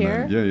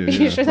overhear? Yeah.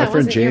 You sure My that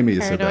friend wasn't your Jamie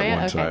said that paranoia?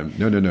 one Okay. time.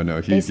 No.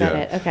 They said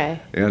it. Okay.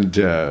 And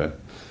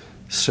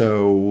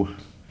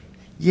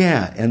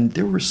and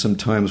there were some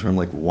times where I'm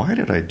like, why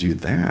did I do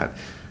that?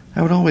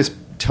 I would always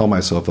tell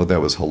myself, oh,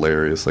 that was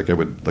hilarious.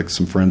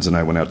 Some friends and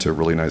I went out to a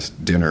really nice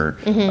dinner.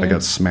 I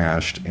got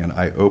smashed, and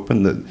I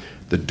opened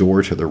the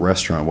door to the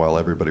restaurant while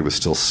everybody was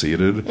still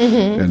seated,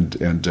 and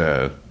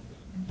the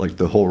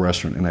whole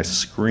restaurant, and I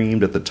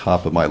screamed at the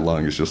top of my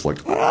lungs, just like,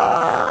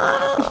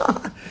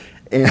 ah!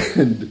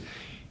 And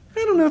I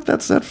don't know if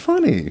that's that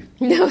funny.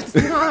 No, it's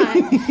not.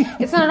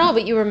 It's not at all.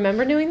 But you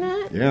remember doing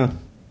that? Yeah.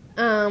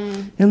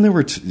 And there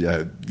were,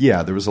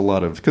 there was a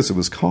lot of, because it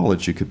was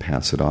college, you could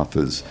pass it off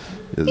as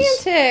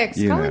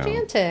antics, college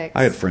antics.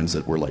 I had friends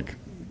that were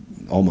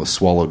almost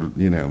swallowed,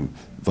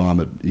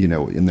 vomit,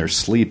 in their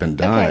sleep and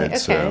died. Okay.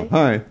 So,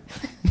 hi,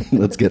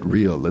 let's get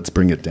real. Let's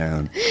bring it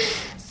down.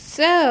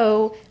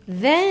 So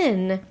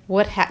then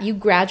you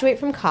graduate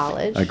from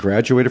college. I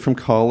graduated from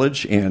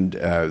college, and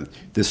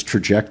this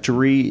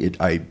trajectory,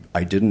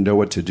 I didn't know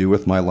what to do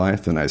with my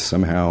life, and I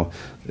somehow,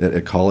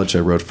 at college, I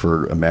wrote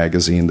for a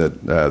magazine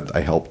that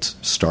I helped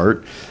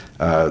start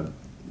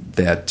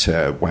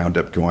that wound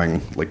up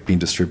being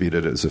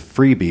distributed as a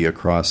freebie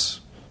across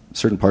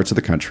certain parts of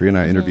the country, and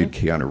I interviewed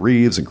Keanu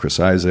Reeves and Chris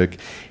Isaak,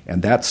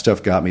 and that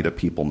stuff got me to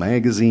People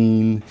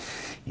magazine.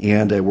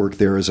 And I worked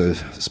there as a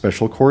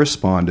special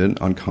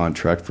correspondent on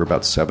contract for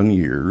about 7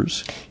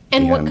 years.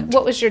 And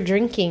what was your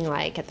drinking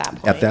like at that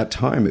point? At that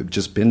time, it was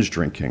just binge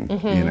drinking,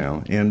 you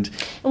know. And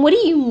what do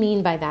you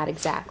mean by that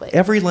exactly?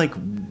 every, like,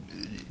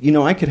 you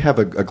know, I could have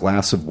a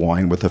glass of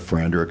wine with a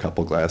friend or a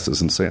couple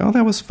glasses and say, oh,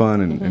 that was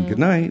fun, and good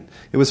night.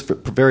 It was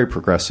very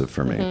progressive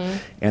for me.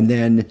 And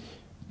then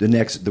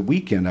the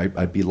weekend,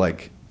 I'd be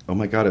like, oh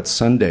my God, it's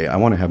Sunday. I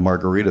want to have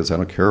margaritas. I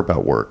don't care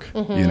about work,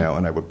 you know,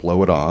 and I would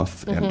blow it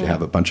off and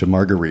have a bunch of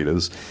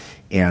margaritas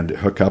and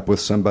hook up with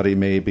somebody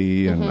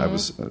maybe. And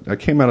I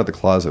came out of the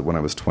closet when I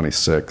was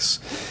 26.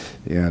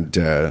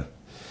 And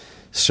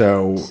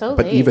so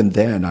but late. even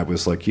then I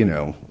was like, you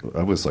know,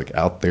 I was like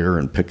out there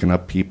and picking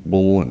up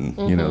people and,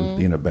 you know,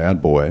 being a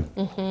bad boy,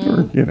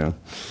 or, you know.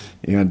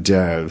 And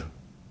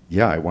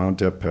I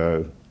wound up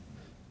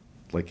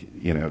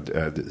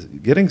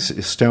getting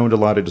stoned a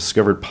lot. I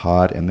discovered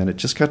pot, and then it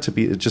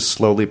just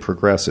slowly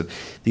progressed.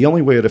 The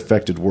only way it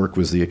affected work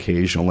was the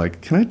occasional,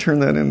 like, can I turn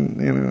that in,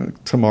 you know,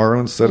 tomorrow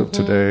instead of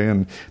today?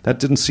 And that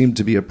didn't seem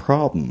to be a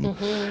problem.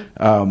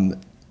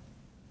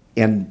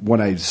 And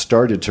when I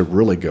started to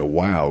really go,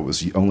 wow, it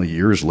was only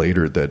years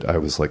later that I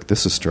was like,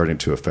 this is starting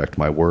to affect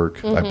my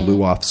work. I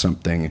blew off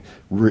something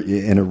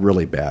in a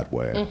really bad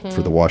way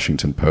for the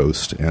Washington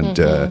Post,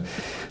 and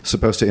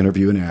supposed to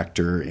interview an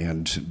actor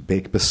and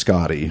bake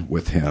biscotti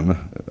with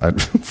him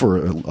for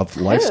a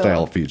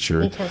lifestyle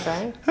feature. You can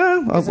say?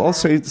 I'll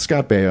say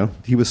Scott Baio.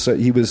 He was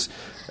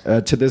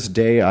to this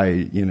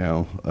day,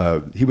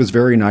 he was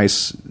very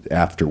nice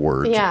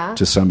afterward,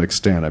 to some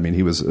extent. I mean,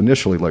 he was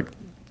initially like,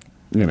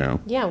 you know,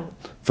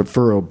 for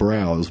furrowed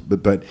brows,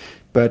 but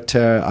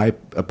I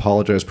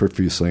apologized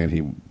profusely, and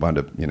he wound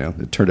up, you know,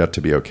 it turned out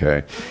to be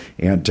okay.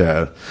 And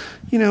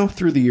you know,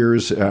 through the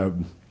years, I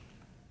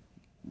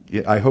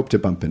hope to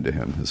bump into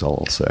him, is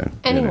all I'll say.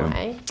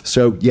 Anyway, you know?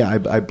 So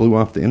I blew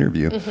off the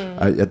interview.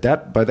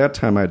 By that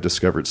time, I had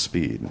discovered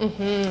speed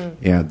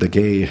and the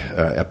gay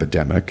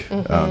epidemic.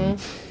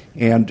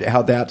 And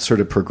how that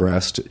sort of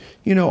progressed,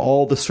 you know,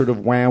 all the sort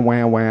of wah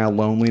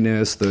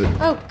loneliness.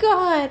 Oh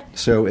God!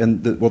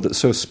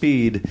 So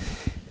speed.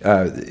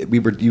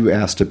 You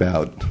asked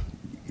about,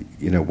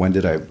 you know, when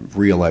did I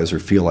realize or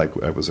feel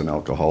like I was an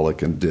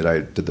alcoholic, and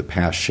did the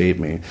past shape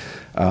me?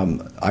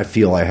 I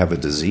feel I have a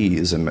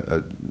disease and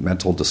a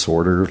mental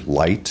disorder,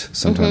 light,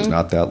 sometimes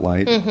not that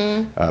light,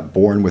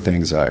 born with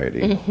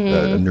anxiety,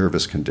 a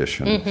nervous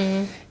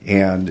condition,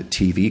 and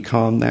TV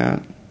calmed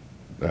that.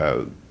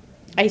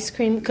 Ice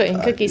cream and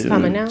cookies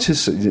common now?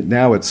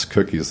 Now it's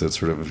cookies that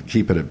sort of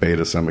keep it at bay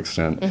to some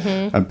extent.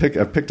 I've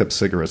picked up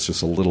cigarettes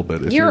just a little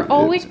bit. You're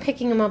always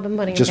picking them up and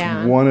putting them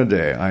down. Just one a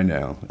day, I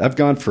know. I've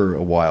gone for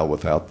a while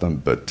without them,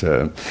 but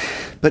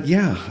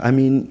yeah, I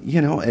mean,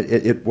 you know,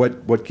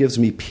 what gives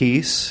me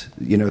peace,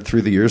 you know,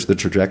 through the years, the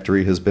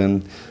trajectory has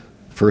been,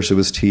 first it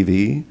was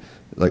TV,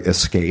 like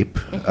escape,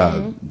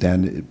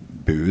 then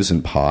booze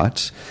and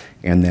pot,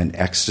 and then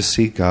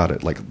ecstasy. Got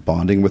it, like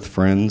bonding with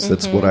friends.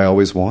 That's what I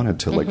always wanted,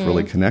 to like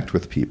really connect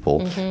with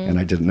people, and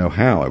I didn't know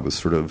how. I was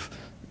sort of,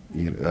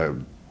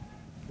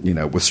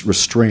 was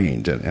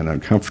restrained and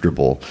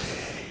uncomfortable,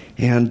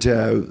 and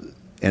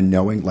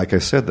knowing, like I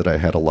said, that I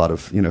had a lot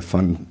of, you know,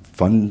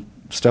 fun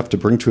stuff to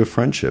bring to a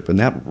friendship, and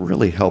that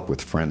really helped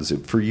with friends.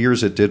 For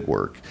years, it did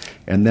work,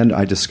 and then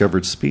I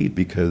discovered speed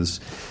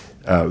because.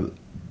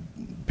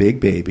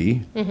 Big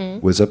Baby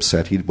was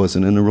upset he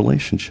wasn't in a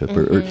relationship,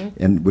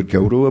 and would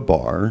go to a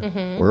bar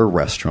or a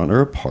restaurant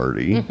or a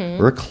party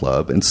or a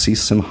club and see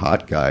some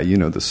hot guy. You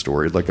know the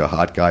story, like a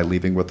hot guy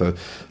leaving with a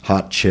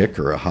hot chick,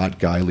 or a hot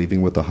guy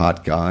leaving with a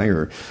hot guy,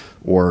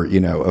 or you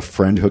know, a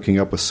friend hooking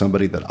up with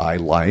somebody that I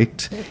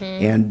liked,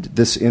 and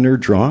this inner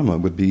drama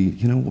would be,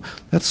 you know,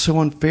 that's so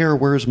unfair.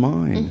 Where's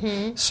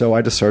mine? So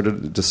I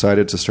decided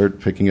to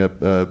start picking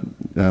up.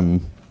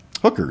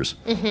 Hookers.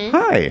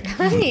 Hi.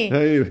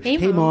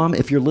 Hey, Mom.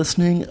 If you're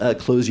listening,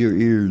 close your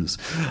ears.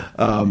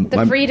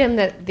 The freedom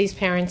that these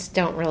parents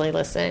don't really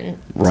listen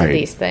to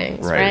these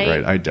things,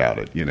 right? I doubt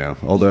it, you know,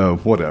 although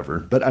whatever.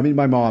 But I mean,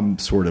 my mom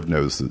sort of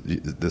knows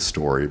this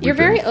story. You're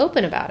very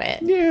open about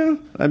it. Yeah.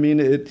 I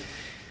mean,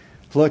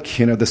 look,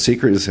 you know, the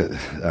secret's,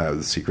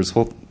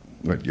 well,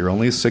 you're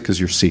only as sick as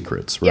your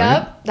secrets, right?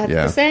 Yep. That's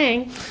the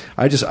saying.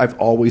 I've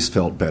always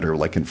felt better,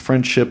 like in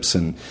friendships,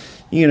 and,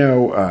 you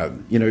know,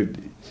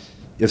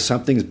 if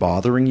something's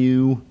bothering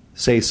you,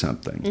 say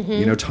something.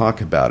 You know, talk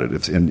about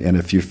it. And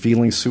if you're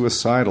feeling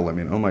suicidal, I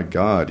mean, oh my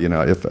God, you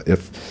know, if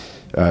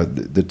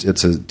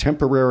it's a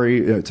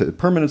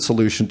permanent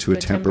solution to a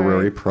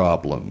temporary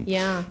problem.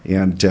 Yeah.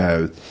 And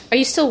are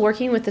you still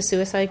working with the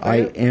suicide group? I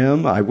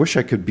am. I wish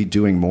I could be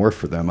doing more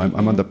for them.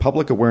 I'm on the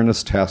Public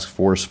Awareness Task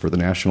Force for the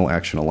National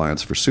Action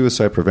Alliance for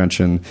Suicide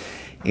Prevention,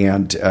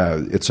 and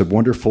it's a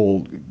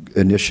wonderful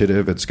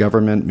initiative. It's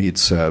government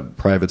meets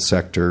private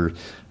sector.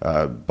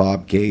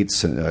 Bob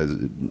Gates,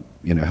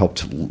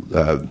 helped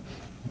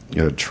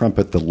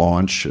trumpet the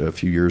launch a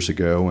few years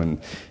ago,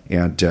 and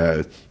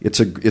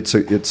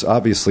it's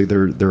obviously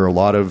there are a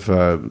lot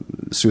of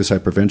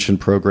suicide prevention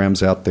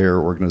programs out there,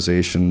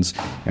 organizations,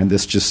 and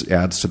this just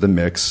adds to the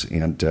mix.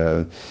 And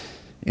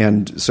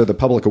And so the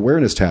public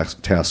awareness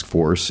task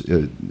force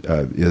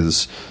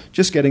is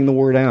just getting the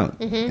word out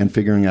and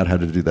figuring out how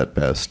to do that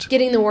best.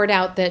 Getting the word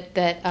out that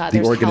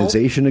the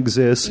organization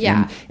exists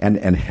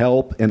and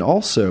help, and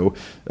also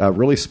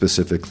really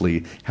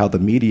specifically how the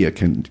media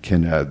can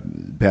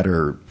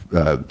better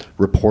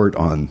report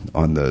on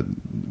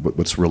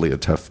what's really a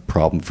tough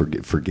problem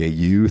for gay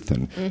youth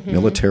and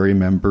military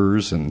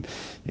members and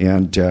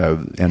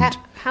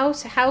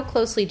how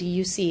closely do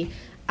you see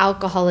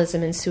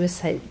alcoholism and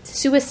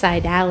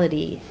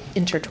suicidality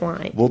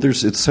intertwined? Well,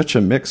 it's such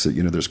a mix.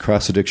 There's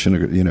cross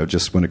addiction.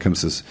 Just when it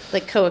comes to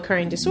like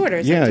co-occurring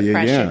disorders, like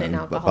depression and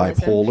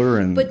alcoholism,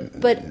 bipolar,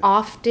 and but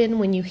often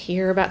when you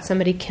hear about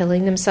somebody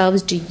killing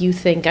themselves, do you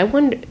think? I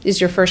wonder. Is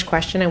your first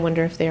question? I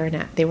wonder if they were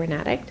an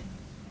addict.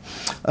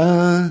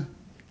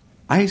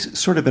 I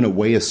sort of, in a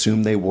way,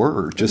 assume they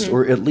were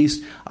or at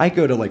least I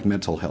go to like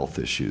mental health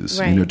issues,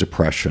 right.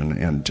 Depression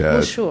and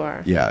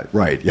sure, yeah,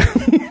 right, yeah.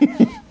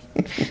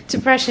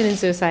 Depression and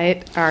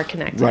suicide are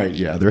connected. Right,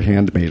 yeah, they're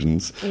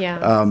handmaidens.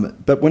 Yeah.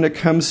 But when it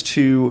comes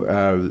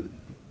to,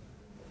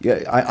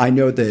 I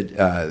know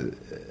that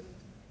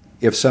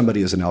if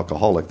somebody is an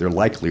alcoholic, they're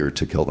likelier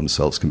to kill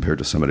themselves compared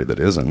to somebody that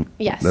isn't.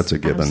 Yes, that's a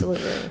given.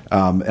 Absolutely.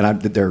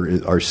 And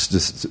there are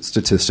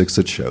statistics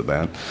that show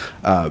that.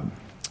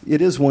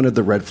 It is one of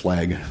the red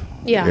flag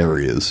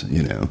areas,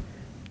 Yeah,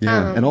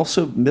 and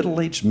also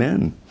middle-aged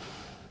men.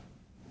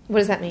 What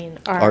does that mean?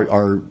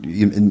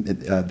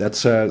 That's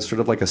sort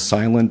of like a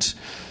silent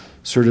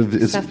sort of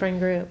suffering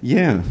group.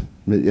 Yeah,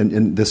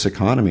 in this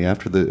economy,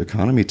 after the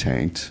economy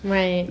tanked,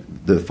 right?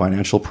 The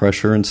financial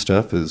pressure and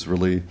stuff has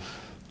really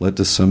led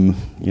to some,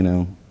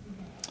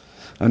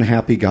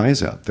 unhappy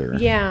guys out there.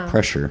 Yeah,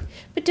 pressure.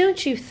 But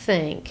don't you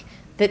think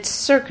that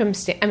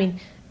circumstance? I mean,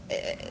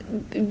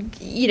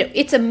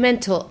 it's a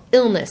mental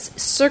illness.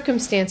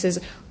 Circumstances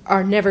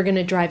are never going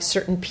to drive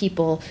certain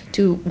people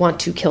to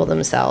want to kill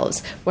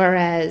themselves,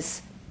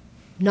 whereas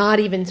not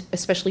even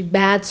especially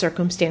bad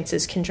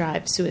circumstances can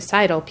drive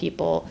suicidal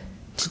people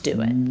to do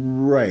it.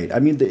 Right. I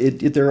mean,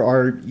 there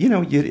are,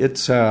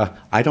 it's,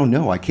 I don't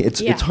know. I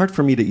can't, it's hard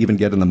for me to even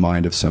get in the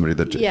mind of somebody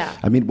that,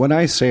 I mean, when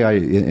I say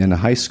in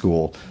high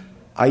school,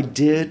 I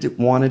did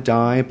want to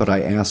die, but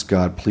I asked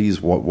God,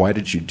 please, why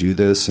did you do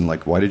this? And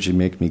like, why did you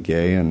make me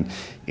gay? And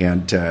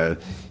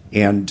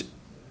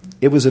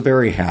it was a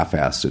very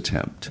half-assed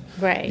attempt.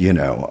 Right.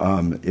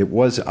 It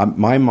was,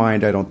 my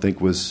mind, I don't think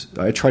was,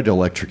 I tried to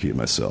electrocute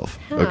myself,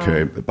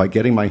 by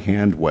getting my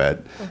hand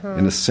wet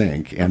in a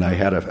sink. And I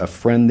had a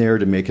friend there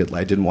to make it,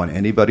 I didn't want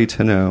anybody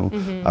to know.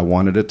 I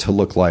wanted it to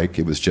look like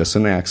it was just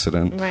an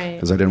accident. Right.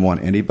 Because I didn't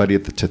want anybody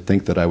to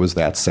think that I was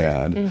that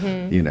sad,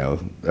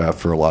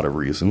 for a lot of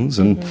reasons.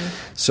 And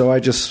so I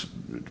just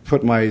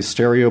put my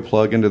stereo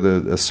plug into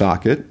the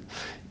socket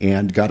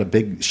and got a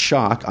big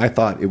shock. I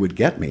thought it would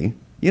get me.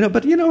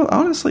 But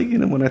honestly,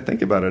 when I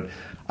think about it,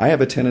 I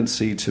have a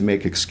tendency to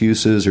make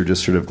excuses or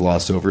just sort of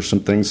gloss over some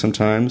things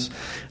sometimes,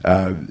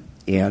 or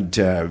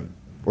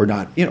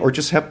not, or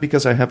just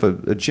because I have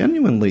a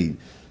genuinely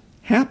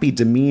happy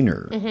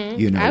demeanor,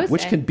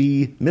 which can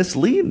be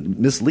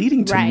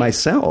misleading to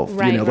myself.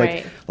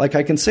 Right, like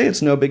I can say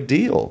it's no big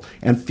deal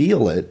and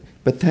feel it,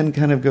 but then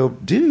kind of go,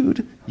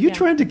 dude, you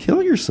tried to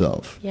kill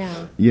yourself.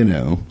 Yeah.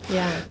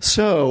 Yeah.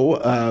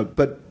 So,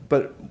 but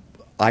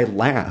I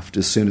laughed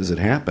as soon as it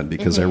happened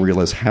because I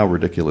realized how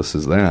ridiculous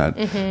is that.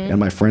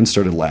 And my friend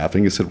started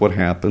laughing. He said, what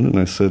happened? And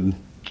I said,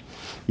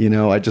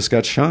 I just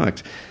got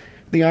shocked.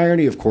 The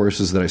irony, of course,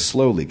 is that I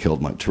slowly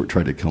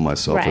tried to kill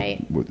myself,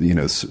 right.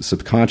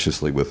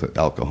 Subconsciously with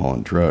alcohol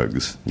and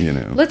drugs,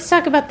 Let's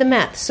talk about the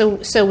meth. So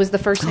was the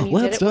first time you did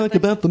it? Let's talk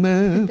about the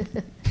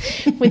meth.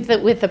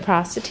 with the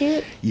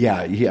prostitute?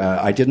 Yeah.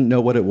 I didn't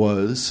know what it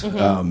was.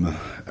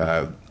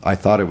 I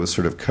thought it was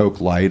sort of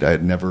Coke Light.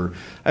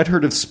 I'd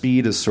heard of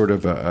speed as sort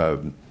of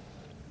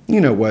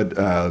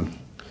what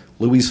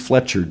Louise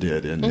Fletcher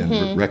did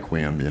in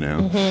Requiem,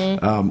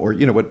 or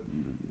what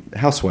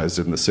Housewives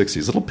did in the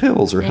 60s, little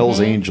pills or Hell's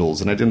Angels,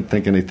 and I didn't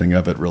think anything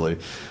of it really.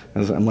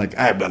 I'm like,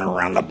 I've been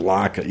around the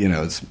block,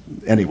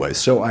 anyway,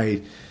 so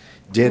I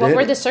did it. What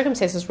were the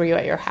circumstances? Were you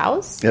at your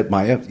house? At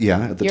my, at the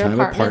your time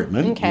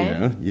apartment.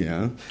 Okay.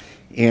 Yeah.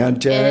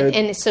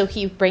 And so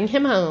you bring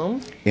him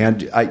home.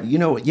 And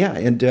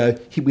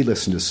we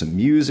listened to some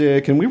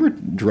music, and we were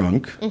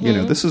drunk.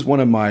 This is one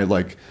of my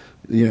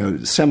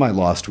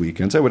semi-lost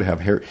weekends. I would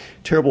have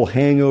terrible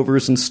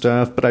hangovers and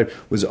stuff, but I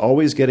was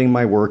always getting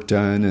my work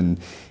done, and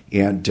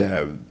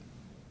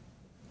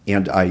I,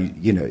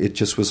 it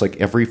just was like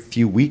every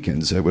few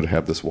weekends I would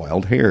have this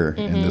wild hair,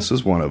 and this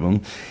is one of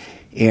them.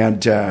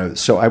 And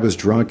so I was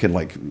drunk and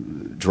like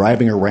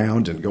driving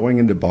around and going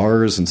into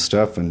bars and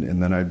stuff,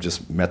 and then I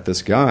just met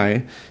this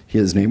guy.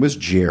 His name was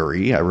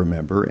Jerry, I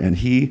remember, and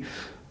he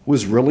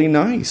was really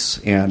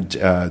nice.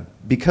 And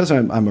because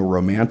I'm a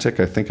romantic,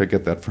 I think I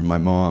get that from my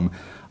mom,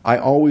 I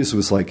always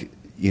was like,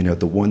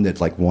 the one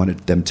that like wanted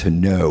them to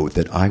know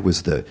that I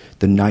was the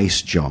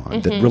nice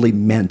John that really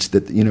meant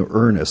that,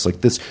 earnest,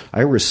 like this,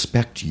 I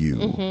respect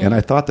you. And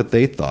I thought that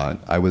they thought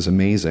I was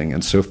amazing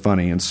and so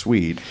funny and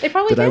sweet. They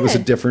probably that I was a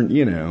did. different,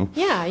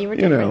 Yeah, you were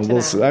different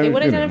to them. They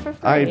would have done it for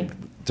free. I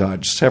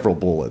dodged several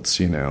bullets,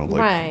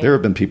 Right. there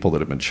have been people that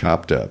have been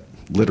chopped up,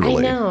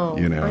 literally.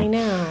 I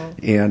know.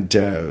 And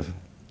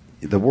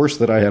the worst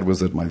that I had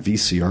was that my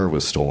VCR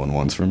was stolen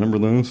once. Remember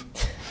those?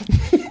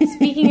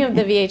 Speaking of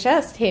the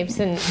VHS tapes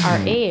and our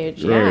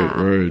age,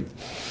 yeah. Right.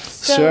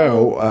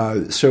 So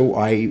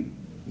I,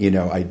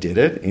 I did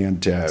it,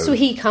 and So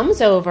he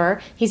comes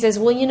over. He says,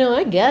 "Well,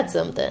 I got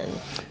something,"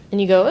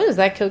 and you go, "Oh, is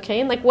that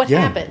cocaine? Like, what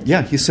happened?"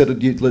 Yeah, he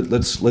said,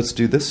 "Let's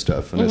do this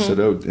stuff," and I said,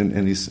 "Oh,"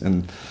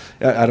 and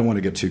I don't want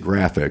to get too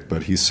graphic,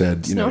 but he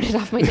said, Snorted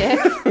off my dick.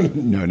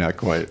 No, not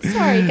quite.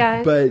 Sorry,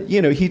 guys. But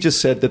he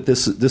just said that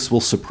this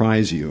will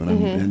surprise you, and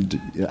I'm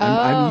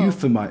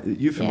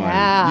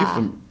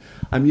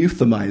I'm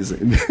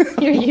euphemizing.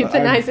 You're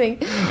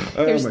euthanizing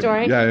your my-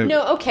 story. yeah.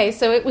 No, okay,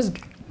 so it was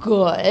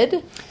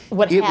good.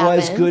 What It happened?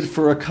 was good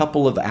for a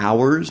couple of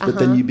hours, but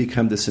then you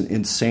become this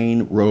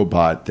insane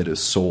robot that is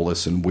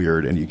soulless and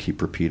weird, and you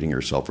keep repeating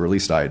yourself, or at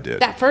least I did.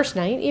 That first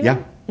night,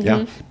 even?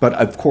 Yeah. But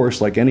of course,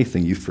 like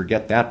anything, you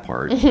forget that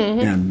part.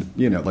 And,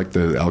 like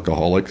the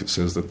alcoholic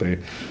says that they,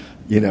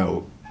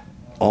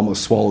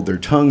 almost swallowed their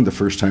tongue the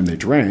first time they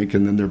drank,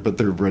 and then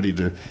they're ready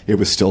to, it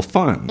was still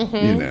fun,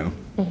 And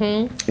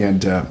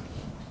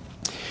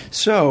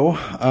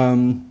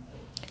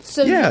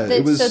so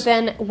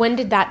then when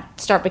did that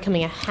start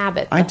becoming a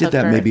habit? I did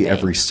that maybe thing?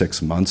 every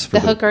 6 months. For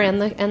The hooker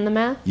and the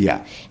meth?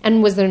 Yeah.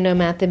 And was there no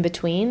meth in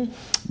between?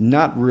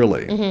 Not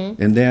really.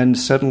 And then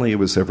suddenly it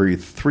was every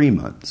 3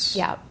 months.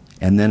 Yeah.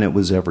 And then it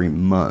was every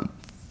month.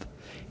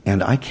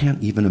 And I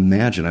can't even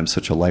imagine, I'm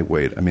such a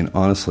lightweight. I mean,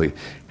 honestly,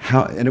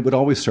 and it would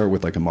always start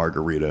with like a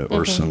margarita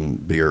or some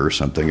beer or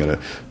something at a,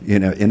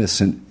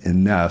 innocent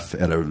enough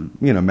at a,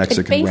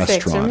 Mexican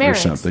restaurant or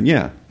something.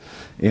 Yeah.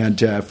 And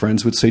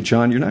friends would say,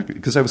 John, you're not,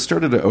 because I was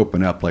started to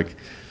open up, like,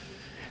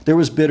 there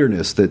was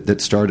bitterness that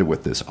started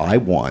with this. I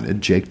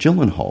wanted Jake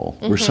Gyllenhaal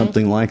or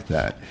something like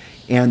that.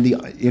 And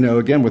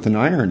again, with an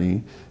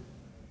irony,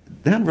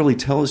 that really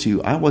tells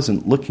you I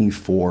wasn't looking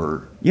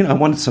for, I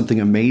wanted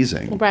something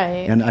amazing.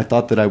 Right. And I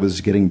thought that I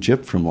was getting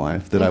gypped from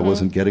life, that I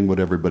wasn't getting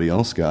what everybody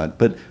else got.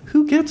 But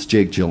who gets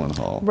Jake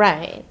Gyllenhaal?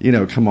 Right.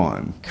 Come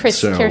on.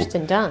 Kirsten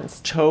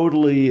Dunst.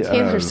 Totally.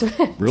 Taylor Swift.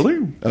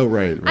 Really? Oh,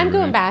 right. I'm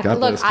going back. God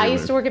Look, bless I Taylor.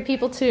 used to work at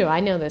People, too. I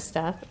know this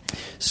stuff.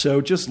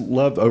 So just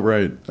love, oh,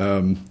 right.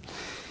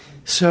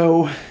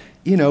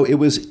 It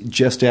was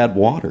just add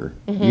water.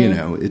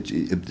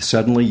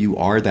 Suddenly you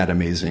are that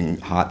amazing,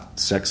 hot,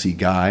 sexy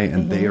guy,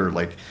 and they are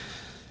like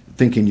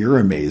thinking you're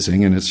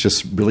amazing, and it's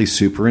just really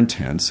super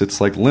intense. It's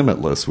like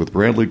Limitless with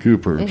Bradley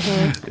Cooper. And,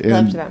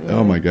 Loved that movie.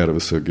 Oh my God, it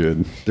was so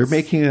good. They're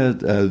making a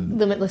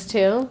Limitless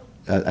 2?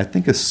 I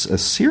think a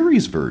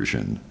series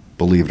version,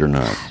 believe it or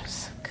not. That was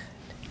so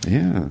good.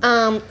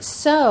 Yeah.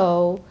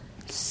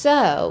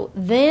 So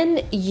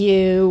then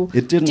you...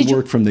 It didn't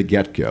work from the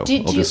get-go.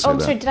 Did I'll you? just say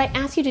that. Sorry. Did I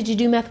ask you? Did you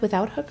do meth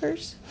without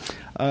hookers?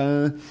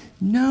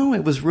 No,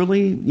 it was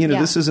really,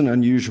 this isn't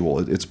unusual.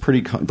 It's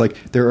pretty,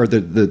 like, there are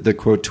the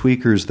quote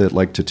tweakers that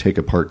like to take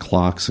apart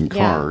clocks and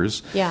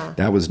cars. Yeah.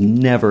 That was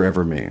never,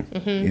 ever me.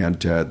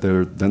 And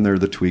then there are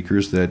the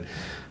tweakers that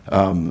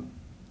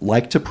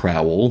like to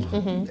prowl,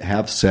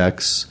 have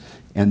sex,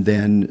 and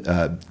then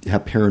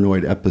have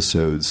paranoid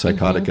episodes,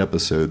 psychotic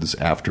episodes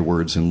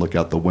afterwards, and look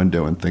out the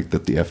window and think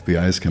that the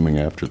FBI is coming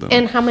after them.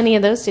 And how many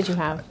of those did you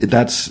have?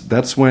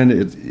 That's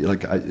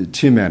when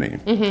too many,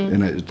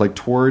 and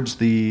towards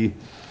the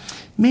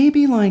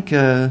maybe like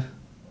the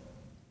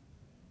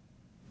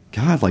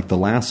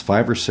last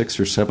 5 or 6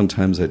 or 7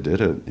 times I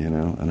did it,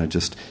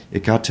 and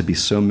it got to be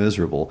so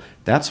miserable.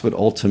 That's what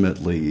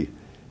ultimately.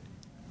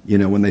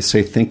 When they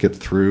say think it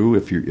through,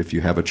 if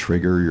you have a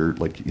trigger, you're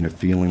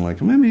feeling like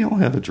maybe I'll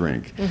have a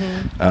drink,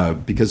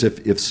 because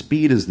if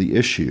speed is the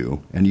issue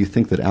and you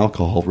think that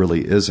alcohol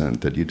really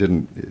isn't, that you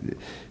didn't,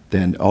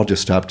 then I'll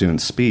just stop doing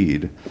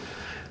speed.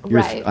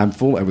 Right. I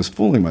was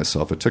fooling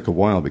myself. It took a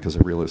while because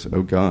I realized,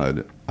 oh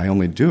God, I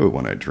only do it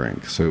when I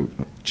drink. So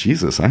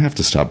Jesus, I have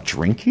to stop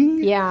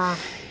drinking. Yeah.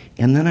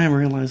 And then I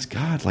realized,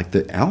 God,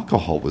 the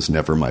alcohol was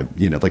never my,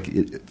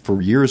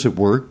 for years it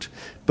worked,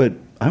 but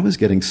I was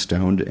getting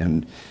stoned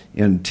and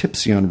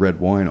tipsy on red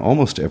wine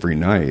almost every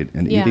night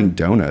and eating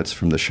donuts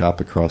from the shop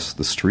across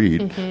the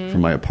street from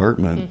my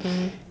apartment.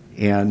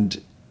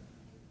 And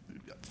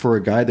for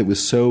a guy that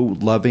was so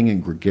loving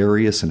and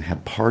gregarious and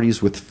had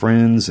parties with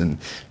friends and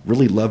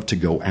really loved to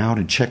go out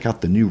and check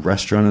out the new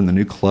restaurant and the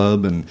new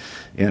club and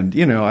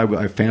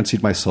I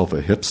fancied myself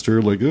a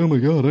hipster, like, oh my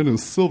God, I know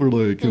Silver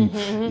Lake. And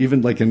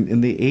even in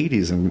the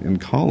 80s in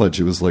college,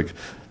 it was like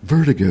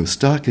Vertigo,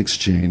 Stock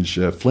Exchange,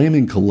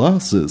 Flaming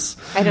Colossus.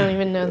 I don't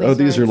even know these Oh,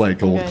 these words. are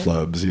like old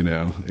clubs,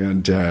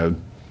 and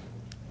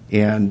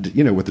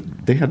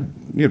they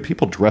had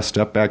people dressed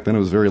up back then. It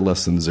was very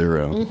less than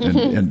zero,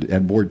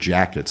 and wore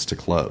jackets to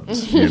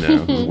clubs.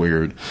 It was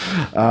weird.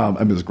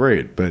 It was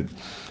great, but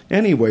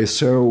anyway.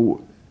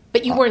 So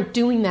But you weren't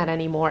doing that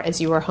anymore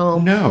as you were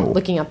home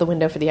looking out the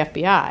window for the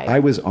FBI. I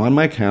was on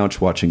my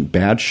couch watching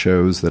bad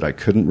shows that I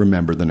couldn't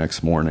remember the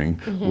next morning,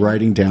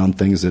 writing down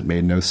things that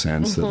made no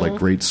sense, that like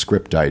great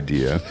script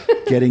idea,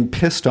 getting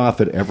pissed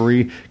off at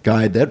every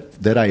guy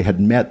that I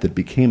had met that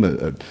became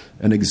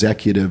an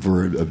executive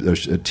or a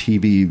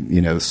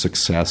TV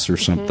success or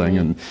something,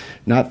 and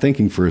not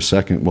thinking for a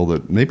second, well,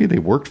 that maybe they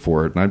worked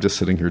for it, and I'm just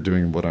sitting here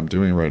doing what I'm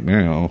doing right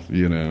now.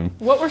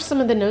 What were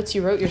some of the notes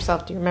you wrote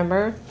yourself? Do you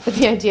remember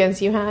the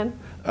ideas you had?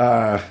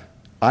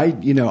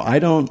 I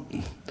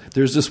don't.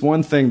 There's this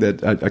one thing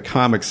that a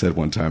comic said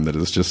one time that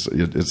is just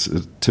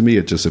to me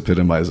it just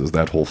epitomizes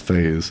that whole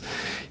phase.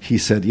 He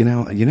said, you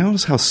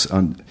notice how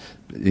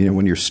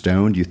when you're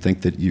stoned you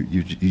think that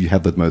you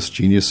have the most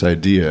genius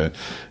idea.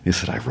 He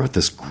said, I wrote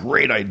this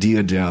great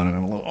idea down and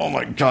I'm like, oh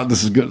my God,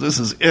 this is good, this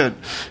is it.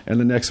 And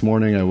the next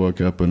morning I woke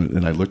up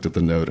and I looked at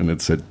the note and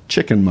it said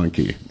chicken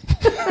monkey.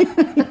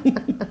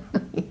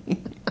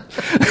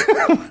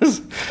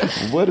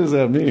 What does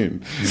that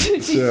mean?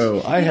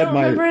 So I had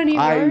my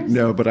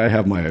no, but I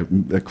have my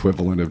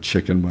equivalent of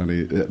chicken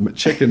money.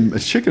 Chicken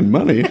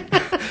money.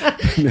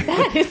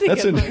 That is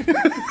a good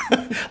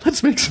one.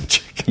 Let's make some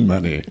chicken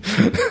money.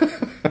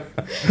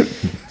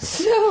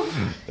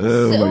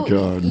 My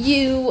God!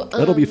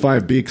 That'll be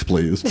 5 beaks,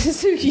 please.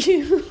 So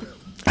you.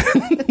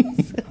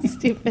 So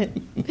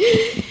stupid.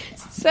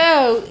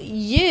 So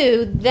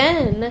you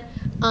then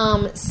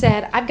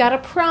said, I've got a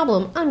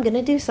problem. I'm going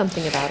to do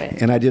something about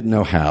it. And I didn't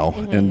know how.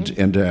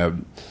 And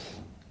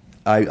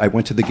I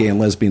went to the Gay and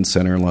Lesbian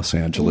Center in Los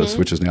Angeles,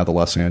 which is now the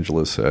Los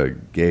Angeles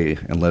Gay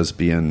and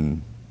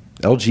Lesbian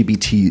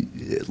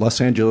LGBT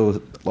Los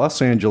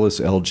Angeles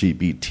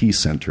LGBT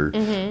Center,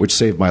 which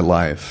saved my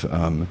life.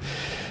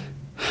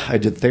 I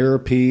did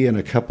therapy, and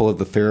a couple of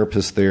the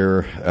therapists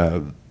there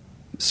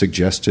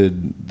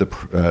suggested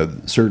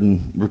the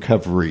certain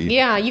recovery.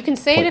 Yeah, you can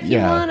say it if you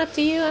want. Up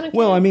to you. I don't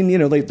well, I mean,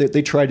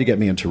 they tried to get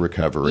me into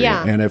recovery,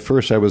 and at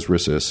first I was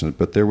resistant.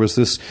 But there was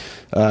this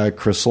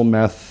crystal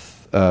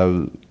meth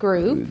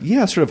group.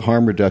 Yeah, sort of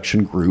harm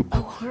reduction group.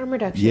 Oh, harm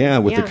reduction. Yeah,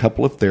 with a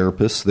couple of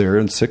therapists there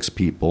and 6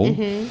 people,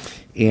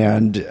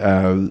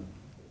 and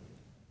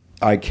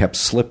I kept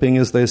slipping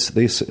as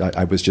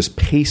I was just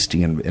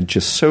pasty and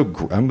just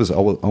so I was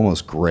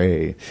almost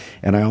gray,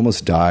 and I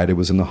almost died. I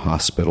was in the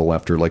hospital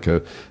after like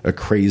a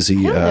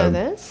crazy. I don't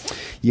know this.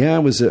 Yeah,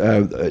 it was.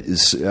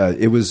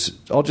 It was.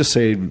 I'll just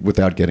say,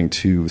 without getting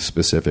too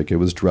specific, it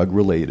was drug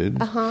related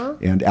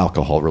and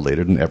alcohol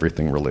related and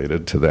everything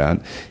related to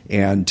that.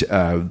 And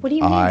what do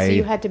you mean? So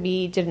you had to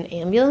be? Did an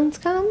ambulance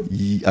come?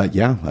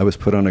 Yeah, I was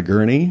put on a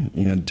gurney,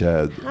 and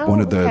one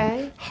of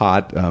the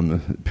hot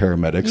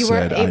paramedics you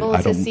said, were able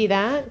I to see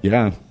that?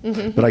 Yeah,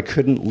 but I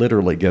couldn't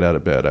literally get out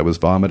of bed. I was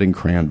vomiting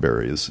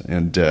cranberries,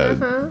 and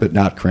but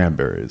not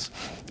cranberries.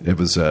 It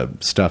was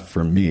stuff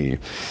from me.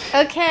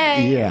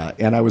 Okay. Yeah,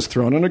 and I was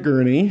thrown on a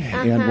gurney,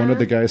 and one of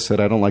the guys said,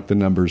 I don't like the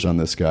numbers on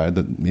this guy,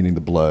 meaning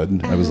the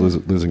blood. I was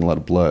losing a lot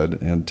of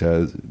blood, and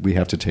we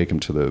have to take him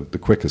to the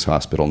quickest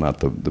hospital, not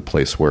the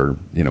place where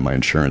my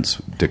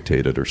insurance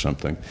dictated or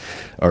something,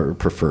 or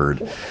preferred.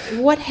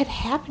 What had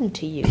happened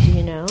to you, do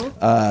you know?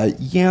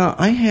 Yeah,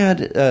 I had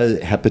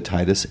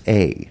hepatitis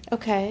A.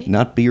 Okay.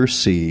 Not B or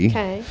C.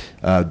 Okay.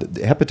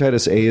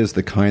 Hepatitis A is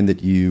the kind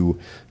that you,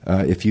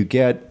 if you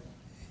get,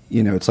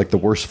 it's like the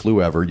worst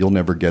flu ever. You'll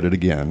never get it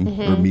again,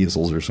 or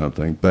measles or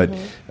something. But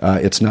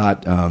it's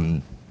not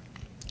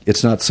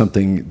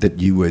something that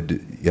you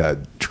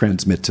would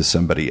transmit to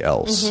somebody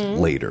else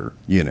later.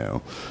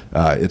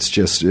 It's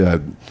just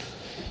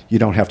you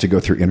don't have to go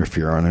through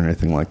interferon or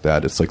anything like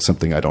that. It's like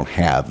something I don't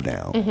have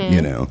now.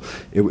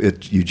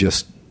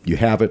 You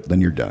have it,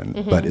 then you're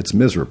done. But it's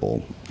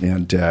miserable.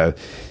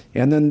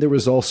 And then there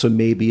was also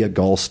maybe a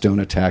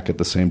gallstone attack at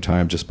the same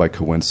time, just by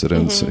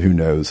coincidence. Who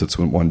knows? That's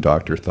what one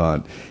doctor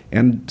thought.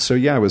 And so,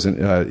 I was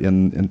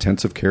in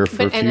intensive care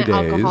for a few days.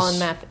 And alcohol and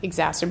meth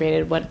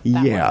exacerbated what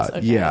that was.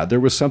 Okay. Yeah. There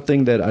was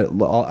something that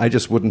I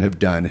just wouldn't have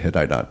done had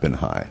I not been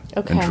high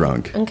and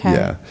drunk. Okay.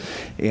 Yeah.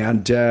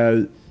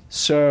 And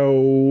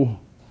so...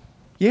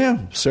 Yeah,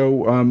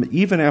 so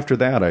even after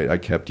that, I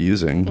kept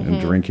using and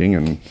drinking.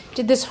 And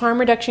did this harm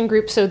reduction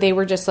group? So they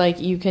were just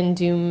like, you can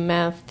do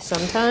meth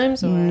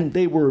sometimes, or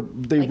they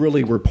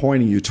really were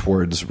pointing you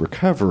towards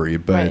recovery.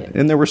 But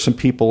and there were some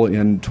people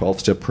in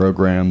 12-step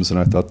programs, and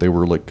I thought they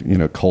were like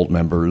cult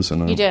members.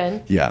 And you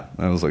did, yeah.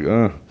 I was like,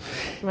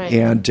 right.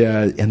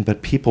 And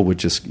but people would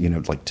just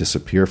like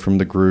disappear from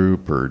the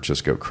group or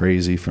just go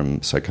crazy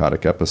from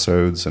psychotic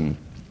episodes and.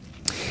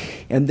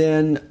 And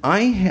then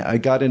I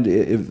got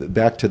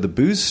back to the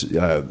booze.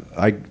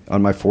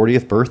 On my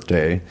 40th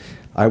birthday,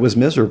 I was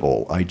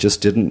miserable. I just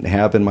didn't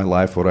have in my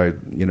life what I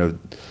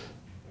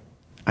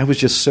was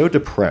just so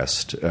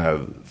depressed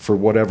for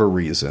whatever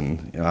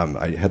reason.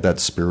 I had that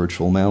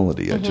spiritual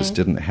malady. I just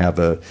didn't have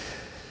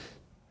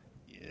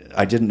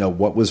I didn't know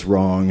what was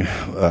wrong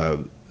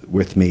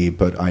with me,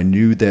 but I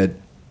knew that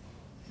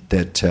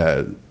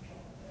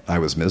I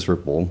was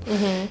miserable.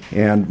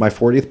 And my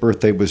 40th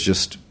birthday was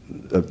just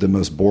the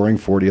most boring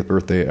 40th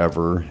birthday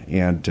ever,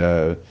 and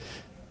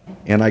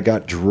and I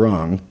got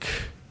drunk,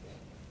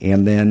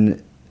 and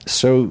then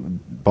so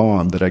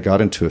bombed that I got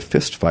into a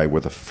fist fight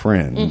with a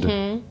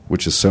friend,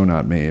 which is so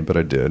not me, but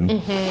I did.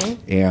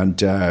 And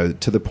to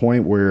the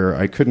point where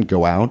I couldn't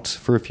go out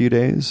for a few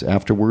days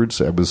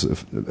afterwards. I was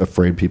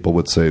afraid people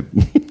would say,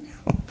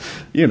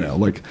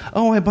 like,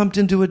 oh, I bumped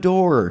into a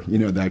door,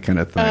 that kind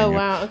of thing. Oh,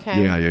 wow,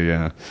 okay.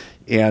 Yeah.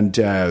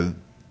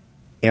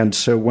 And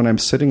so when I'm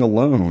sitting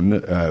alone,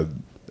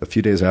 a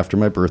few days after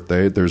my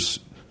birthday, there's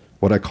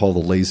what I call the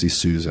Lazy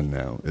Susan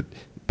now.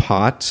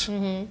 Pot,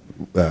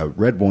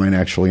 red wine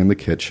actually in the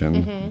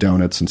kitchen,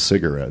 donuts and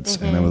cigarettes.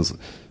 And I was,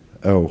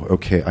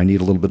 okay, I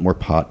need a little bit more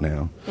pot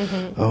now.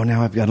 Oh,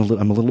 now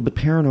I'm a little bit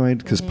paranoid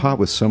because pot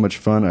was so much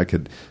fun. I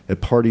could, at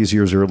parties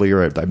years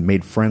earlier, I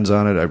made friends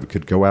on it. I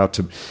could go out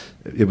to,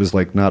 it was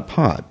like not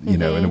pot,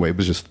 in a way. It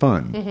was just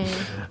fun.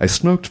 I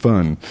smoked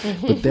fun.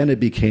 But then it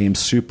became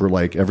super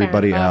like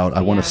everybody out.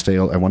 I want to stay,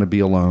 I want to be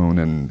alone.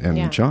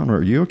 And John,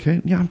 are you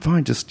okay? Yeah, I'm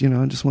fine. Just,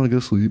 I just want to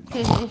go sleep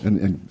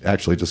and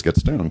actually just get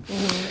stoned.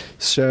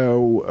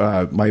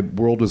 So my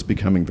world was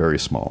becoming very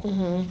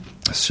small.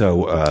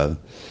 So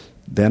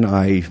then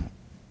I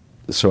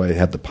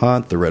had the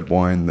pot, the red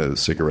wine, the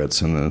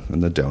cigarettes, and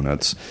the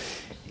donuts.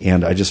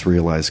 And I just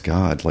realized,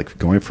 God, like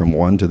going from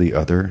one to the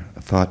other, I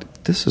thought,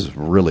 this is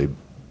really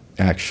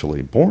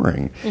actually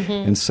boring.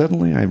 And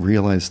suddenly I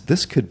realized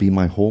this could be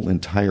my whole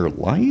entire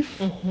life.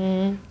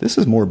 This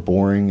is more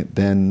boring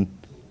than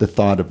the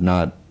thought of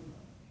not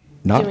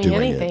doing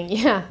anything. It.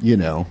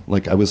 Yeah.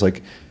 Like I was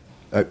like,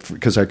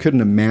 because I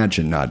couldn't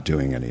imagine not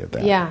doing any of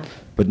that. Yeah.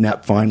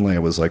 But finally I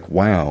was like,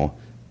 wow,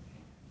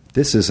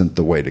 this isn't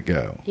the way to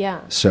go.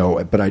 Yeah.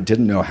 So, but I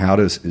didn't know how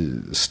to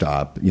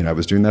stop. I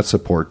was doing that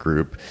support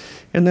group.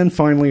 And then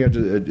finally,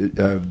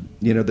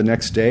 the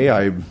next day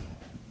I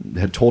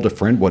had told a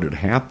friend what had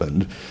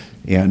happened,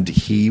 and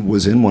he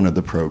was in one of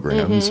the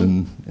programs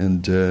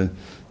and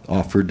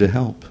offered to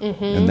help.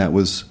 And that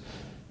was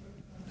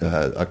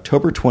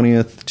October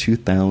 20th,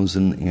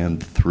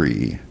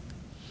 2003.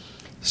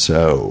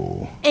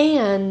 So.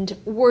 And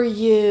were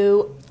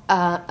you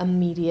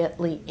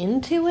immediately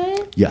into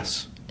it?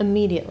 Yes.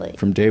 Immediately.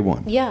 From day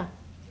one. Yeah.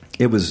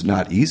 It was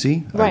not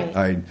easy.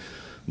 Right.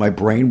 My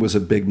brain was a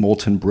big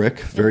molten brick,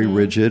 very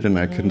rigid, and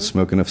I couldn't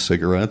smoke enough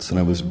cigarettes, and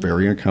I was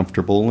very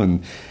uncomfortable.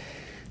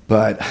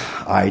 But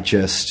I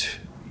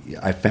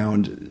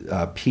found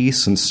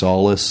peace and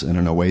solace and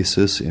an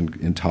oasis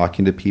in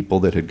talking to people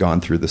that had gone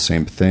through the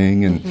same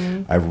thing,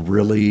 and I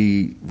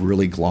really,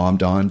 really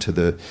glommed on to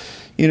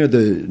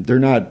they're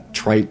not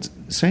trite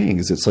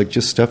sayings. It's like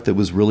just stuff that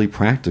was really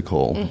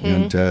practical,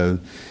 and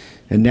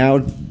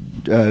now.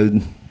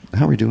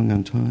 How are we doing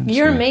on time?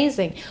 You're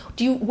amazing.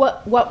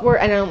 What were,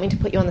 and I don't mean to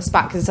put you on the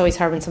spot because it's always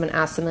hard when someone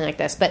asks something like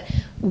this, but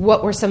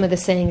what were some of the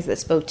sayings that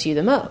spoke to you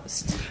the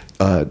most?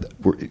 I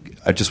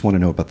just want to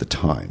know about the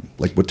time.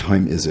 Like, what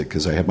time is it?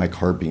 Because I have my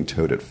car being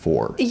towed at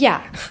 4.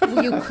 Yeah.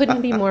 You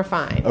couldn't be more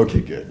fine.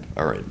 Okay, good.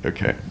 All right.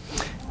 Okay.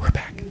 We're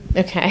back.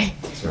 Okay.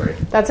 Sorry.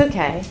 That's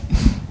okay.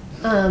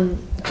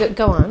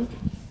 Go on.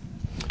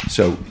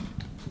 So,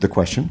 the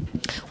question?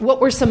 What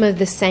were some of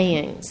the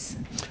sayings?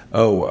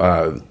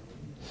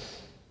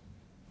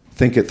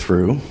 Think it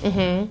through.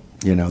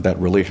 That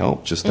really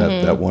helped. Just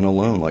that one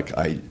alone. Like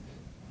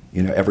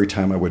every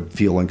time I would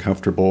feel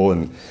uncomfortable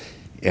and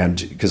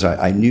because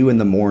I knew in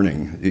the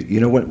morning,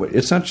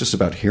 it's not just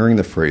about hearing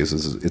the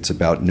phrases. It's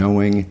about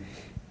knowing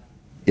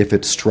if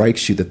it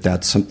strikes you that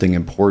that's something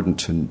important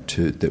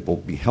to that will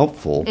be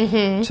helpful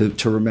to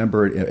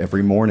remember it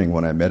every morning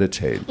when I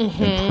meditate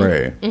and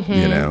pray.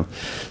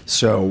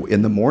 So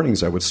in the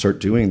mornings I would start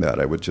doing that.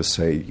 I would just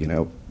say,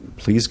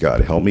 please,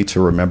 God, help me to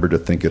remember to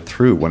think it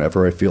through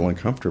whenever I feel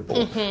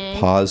uncomfortable.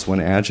 Pause when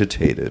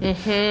agitated.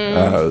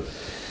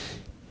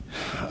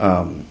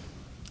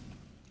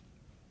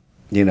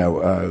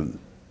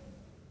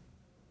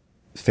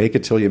 Fake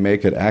it till you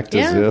make it, act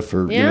as if,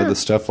 or the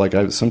stuff like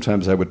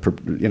sometimes I would,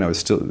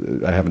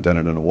 I haven't done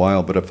it in a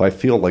while, but if I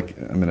feel like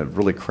I'm in a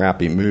really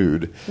crappy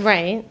mood,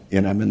 right,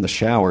 and I'm in the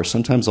shower,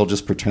 sometimes I'll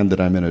just pretend that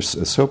I'm in a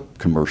soap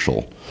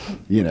commercial,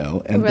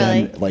 and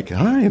then like,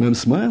 hi, and I'm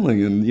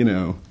smiling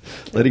and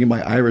letting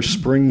my Irish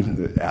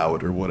Spring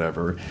out or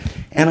whatever,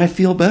 and I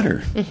feel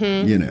better,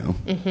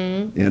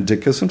 and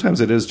because sometimes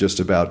it is just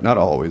about, not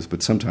always,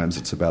 but sometimes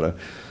it's about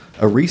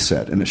a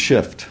reset and a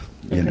shift.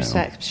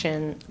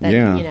 Perception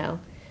that,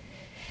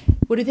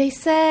 what do they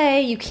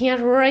say? You can't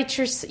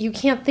you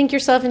can't think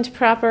yourself into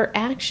proper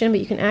action,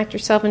 but you can act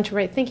yourself into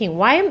right thinking.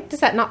 Why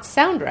does that not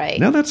sound right?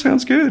 No, that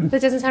sounds good.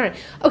 That doesn't sound right.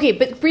 Okay,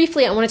 but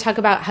briefly, I want to talk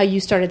about how you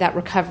started that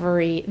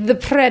recovery, the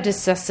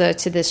predecessor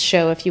to this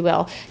show, if you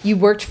will. You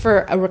worked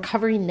for a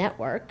recovery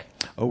network.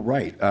 Oh,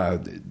 right.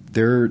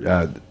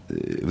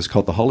 It was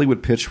called The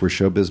Hollywood Pitch, where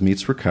showbiz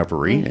meets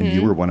recovery, and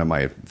you were one of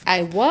my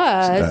I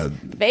was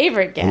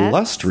favorite guest.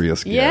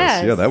 illustrious guests.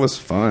 Yes. Yeah, that was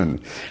fun.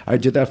 I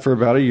did that for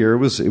about a year. It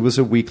was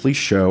a weekly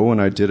show,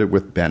 and I did it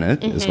with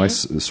Bennett as my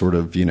sort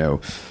of,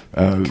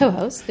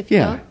 Co-host, if you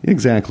will. yeah,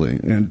 exactly.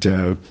 And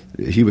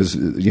he was,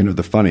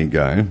 the funny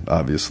guy,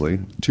 obviously.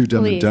 Too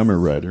Dumb and Please. Dumber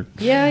writer.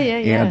 Yeah.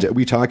 And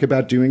we talk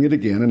about doing it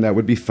again, and that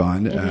would be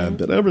fun.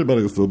 But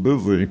everybody's so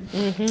busy.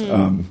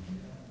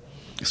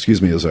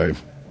 Excuse me as I,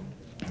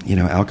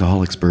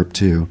 alcoholics burp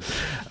too.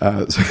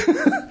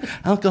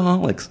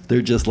 Alcoholics,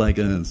 they're just like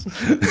us.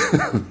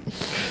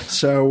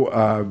 So,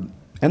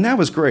 and that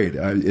was great.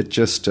 It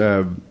just,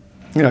 I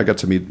got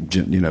to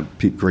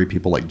meet, great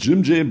people like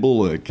Jim J.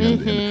 Bullock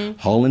and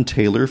Holland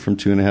Taylor from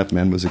 2.5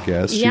 Men was a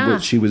guest. Yeah.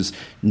 She was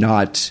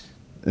not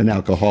an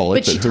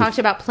alcoholic, But she talked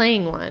about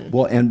playing one.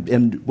 Well,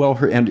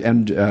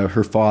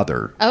 her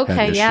father Okay,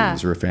 had issues, yeah.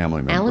 or a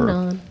family member.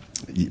 Al-Anon.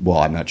 Well,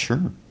 I'm not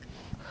sure.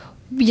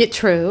 Yeah,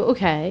 true.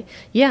 Okay.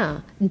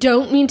 Yeah.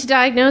 Don't mean to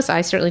diagnose.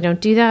 I certainly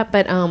don't do that.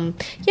 But, and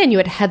you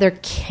had Heather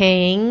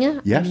King,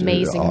 Yes,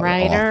 amazing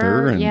writer.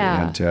 author,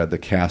 and the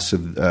cast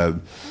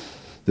of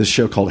this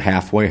show called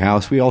Halfway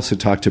House. We also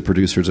talked to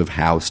producers of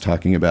House,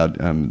 talking about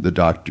the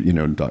doctor,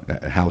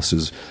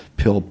 House's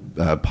pill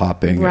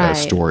popping Right.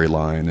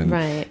 storyline,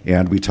 Right.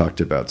 and we talked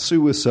about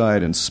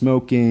suicide and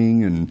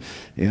smoking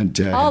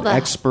and All the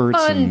experts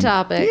fun and,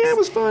 topics. Yeah, it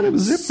was fun. It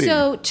was zippy.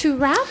 So to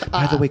wrap up,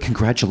 By the way,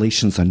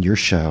 congratulations on your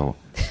show.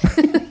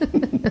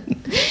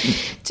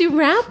 To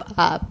wrap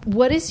up,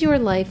 what is your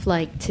life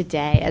like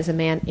today as a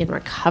man in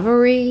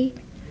recovery?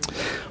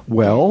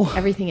 Well,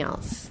 Everything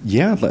else.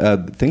 yeah,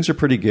 things are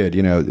pretty good.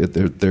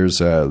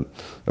 There's a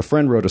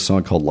friend wrote a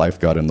song called "Life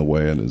Got in the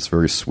Way," and it's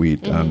very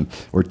sweet or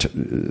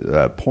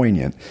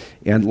poignant.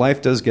 And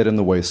life does get in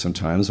the way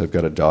sometimes. I've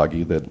got a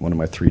doggie that one of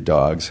my 3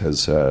 dogs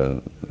has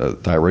a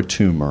thyroid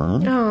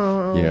tumor.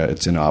 Oh. Yeah,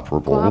 it's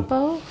inoperable.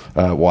 Guapo?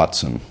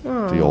 Watson,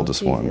 the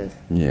oldest one. Jesus.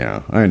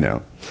 Yeah, I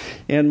know.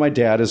 And my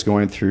dad is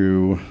going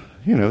through,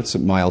 it's a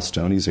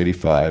milestone. He's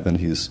 85, and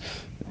he's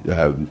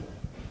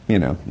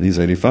he's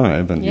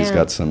 85, and he's Yeah.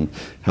 got some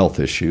health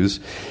issues.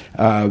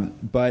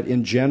 But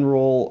in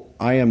general,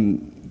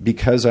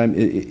 because I'm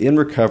in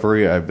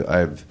recovery,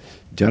 I've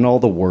done all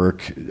the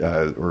work,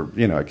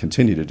 I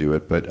continue to do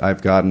it, but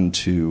I've gotten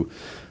to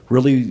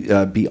really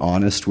be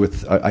honest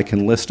with, I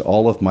can list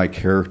all of my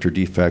character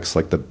defects,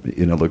 like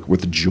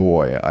with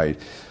joy.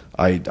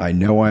 I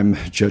know I'm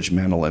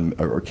judgmental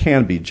or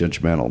can be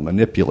judgmental,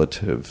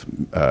 manipulative,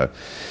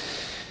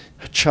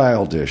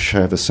 childish.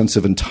 I have a sense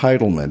of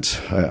entitlement.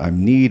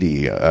 I'm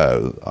needy.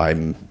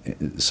 I'm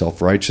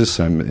self-righteous.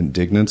 I'm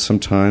indignant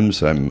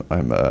sometimes. I mean,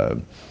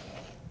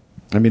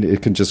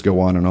 it can just go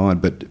on and on.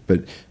 But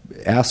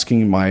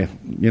asking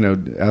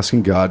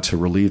God to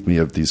relieve me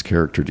of these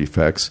character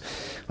defects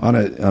on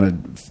a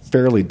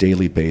fairly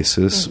daily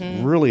basis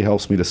really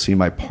helps me to see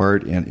my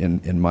part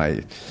in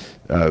my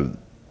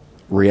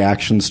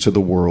reactions to the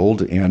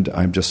world, and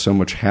I'm just so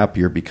much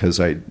happier because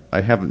I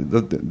have,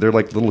 they're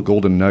like little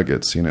golden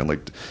nuggets,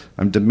 like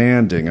I'm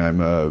demanding,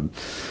 I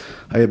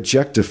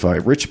objectify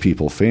rich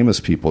people, famous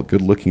people,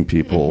 good-looking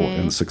people,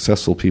 and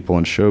successful people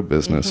in show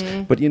business.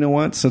 But you know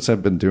what? Since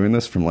I've been doing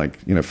this for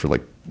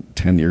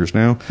 10 years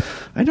now,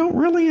 I don't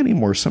really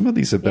anymore. Some of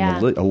these have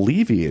been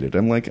alleviated.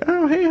 I'm like,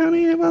 oh, hey,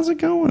 honey, how's it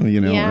going?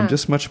 I'm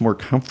just much more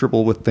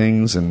comfortable with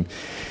things, and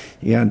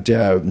I'm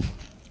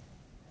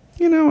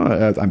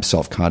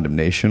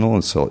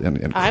self-condemnational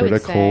and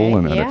critical,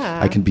 and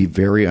I can be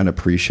very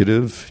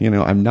unappreciative.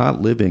 I'm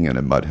not living in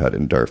a mud hut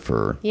in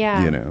Darfur.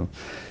 Yeah.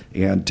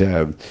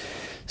 And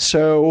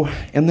so,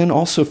 and then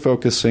also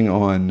focusing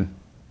on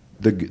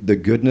the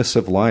goodness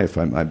of life.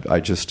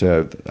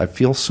 I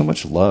feel so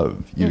much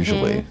love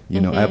usually.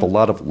 I have a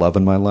lot of love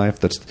in my life.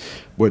 That's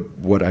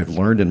what I've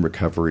learned in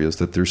recovery, is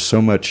that there's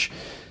so much.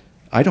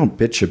 I don't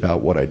bitch about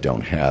what I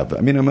don't have.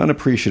 I mean, I'm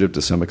unappreciative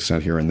to some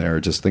extent here and there.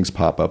 Just things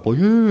pop up like,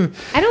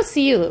 I don't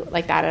see you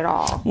like that at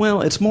all.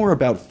 Well, it's more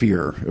about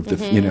fear of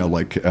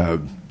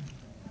the,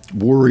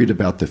 worried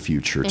about the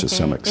future to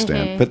some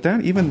extent. But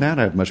even that,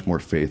 I have much more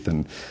faith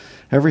in.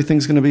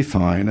 Everything's going to be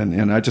fine,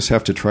 and I just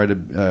have to try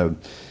to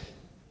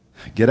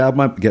get out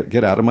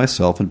of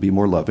myself and be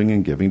more loving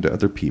and giving to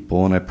other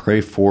people. And I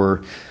pray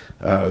for.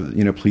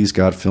 Please,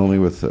 God, fill me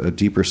with a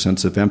deeper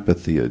sense of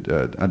empathy,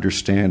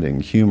 understanding,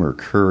 humor,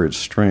 courage,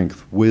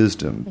 strength,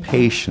 wisdom,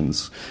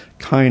 patience,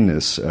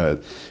 kindness,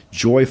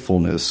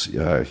 joyfulness,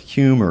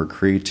 humor,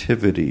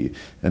 creativity,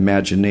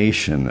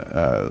 imagination,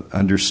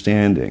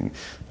 understanding.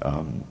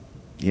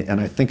 And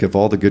I think of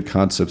all the good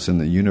concepts in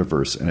the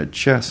universe, and I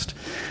just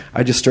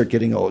start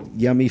getting all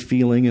yummy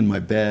feeling in my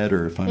bed,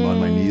 or if I'm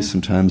on my knees,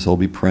 sometimes I'll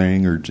be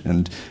praying,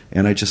 and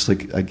I just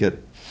I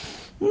get.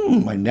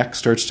 My neck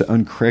starts to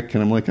uncrick,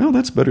 and I'm like, oh,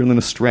 that's better than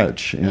a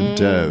stretch.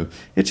 And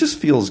it just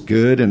feels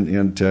good.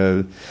 And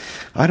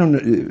I don't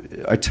know.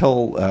 I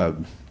tell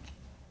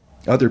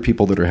other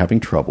people that are having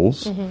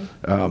troubles,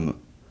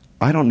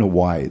 I don't know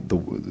why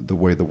the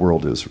way the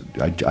world is.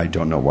 I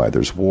don't know why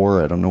there's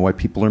war. I don't know why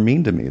people are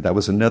mean to me. That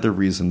was another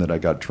reason that I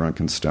got drunk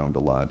and stoned a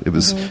lot. It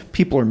was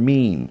people are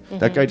mean.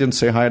 That guy didn't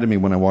say hi to me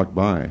when I walked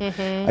by.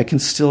 I can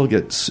still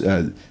get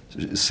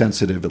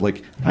sensitive.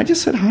 Like, I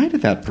just said hi to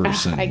that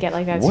person. I get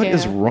like that What too.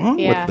 is wrong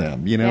Yeah. with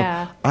them? You know,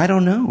 Yeah. I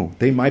don't know.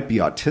 They might be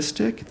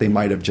autistic. They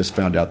might have just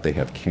found out they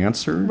have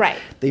cancer. Right.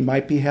 They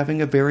might be having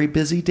a very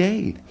busy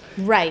day.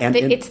 Right. And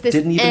It's this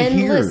didn't even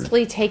hear.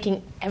 endlessly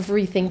taking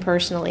everything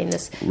personally and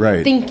this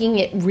Right. thinking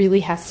it really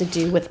has to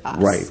do with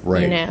us.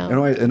 Right. You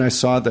know? And I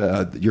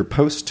saw your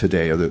post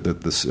today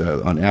this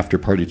on After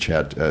Party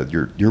Chat,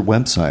 your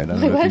website. I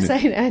don't My know if you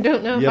website, I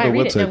don't know if I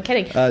read it. No, I'm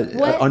kidding.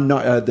 What? On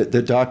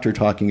the doctor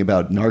talking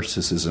about narcissism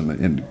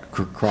and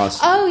cross.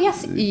 Oh,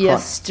 yes.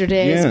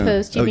 Yesterday's Yeah.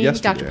 post, you Oh, mean?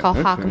 yesterday. Dr. Paul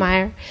Okay.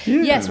 Hochmeyer.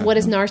 Yeah. Yes, what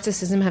does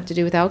narcissism have to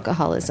do with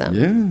alcoholism?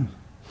 Yeah.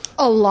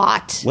 A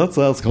lot. Let's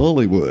ask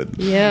Hollywood.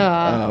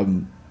 Yeah.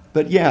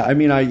 But yeah, I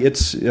mean,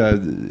 it's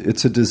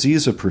a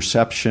disease of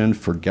perception,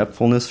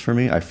 forgetfulness for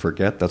me. I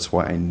forget. That's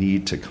why I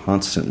need to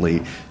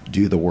constantly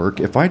do the work.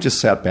 If I just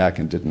sat back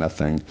and did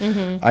nothing,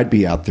 I'd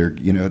be out there,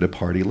 at a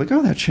party like,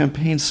 oh, that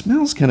champagne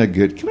smells kind of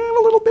good. Can I have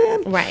a little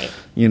bit? Right.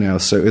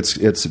 So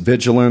it's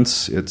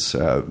vigilance.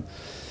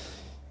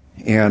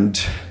 And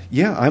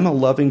yeah, I'm a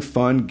loving,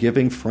 fun,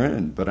 giving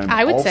friend, but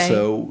I would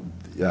also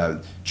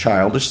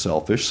childish,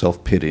 selfish,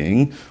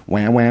 self-pitying.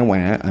 Wah, wah,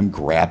 wah. I'm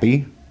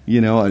grabby.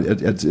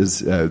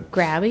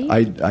 Grabby?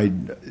 I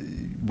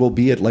will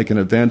be at like an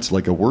event,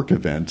 like a work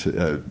event,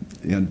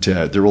 and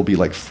there will be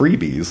like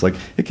freebies. Like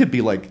it could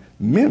be like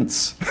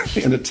mints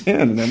in a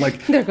tin, and I'm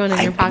like, They're going in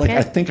your pocket? Like,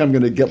 I think I'm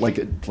going to get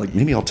like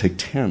maybe I'll take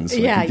 10 so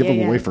I can give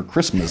them away for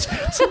Christmas.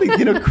 Something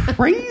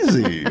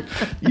crazy,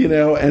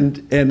 and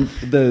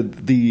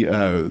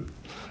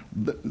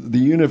the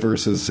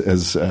universe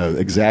has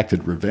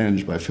exacted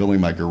revenge by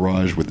filling my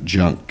garage with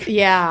junk.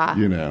 Yeah.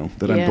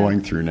 That I'm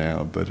going through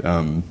now. But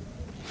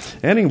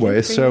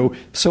anyway, so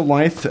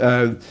life.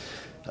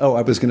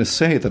 I was going to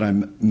say that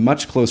I'm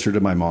much closer to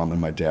my mom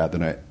and my dad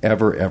than I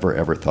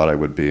ever thought I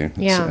would be.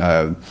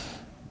 Yeah.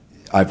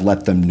 I've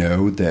let them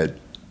know that,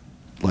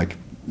 like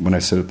when I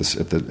said at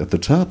the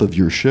top of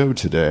your show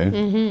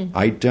today,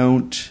 I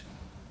don't.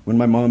 When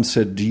my mom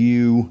said, "Do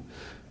you?"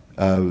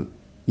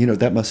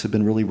 That must have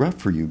been really rough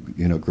for you,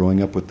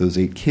 growing up with those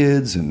 8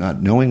 kids and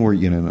not knowing where,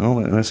 and all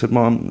that. And I said,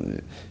 Mom,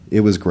 it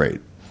was great.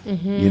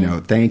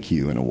 Thank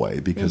you in a way,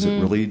 because it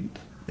really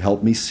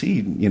helped me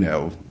see,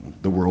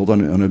 the world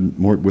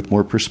with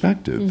more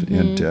perspective,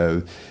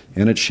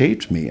 and it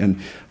shaped me. And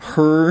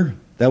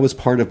that was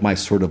part of my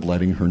sort of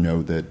letting her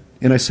know that.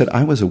 And I said,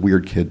 I was a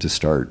weird kid to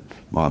start,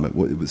 Mom.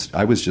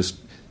 I was just,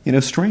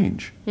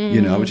 strange.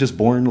 I was just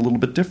born a little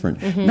bit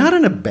different, not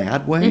in a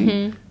bad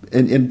way.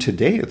 And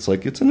today it's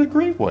like it's in a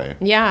great way.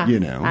 Yeah,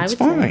 it's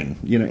fine.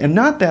 And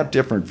not that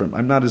different from.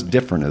 I'm not as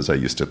different as I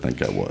used to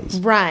think I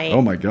was. Right.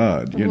 Oh my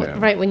God.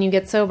 Right. When you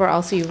get sober,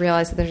 also you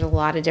realize that there's a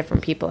lot of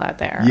different people out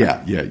there.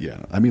 Yeah.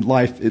 I mean,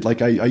 life.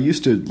 I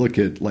used to look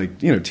at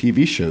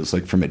TV shows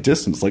like from a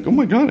distance, like, oh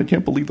my God, I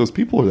can't believe those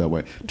people are that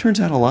way.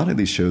 Turns out a lot of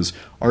these shows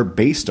are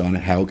based on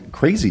how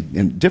crazy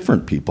and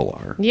different people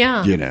are.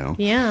 Yeah.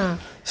 Yeah.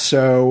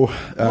 So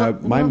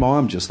my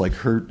mom just like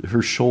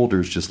her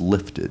shoulders just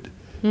lifted.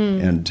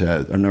 And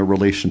our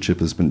relationship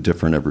has been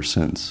different ever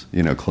since,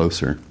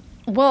 closer.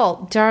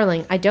 Well,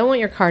 darling, I don't want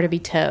your car to be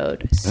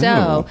towed.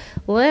 So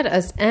let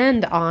us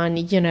end on,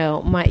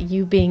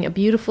 you being a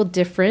beautiful,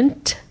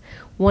 different,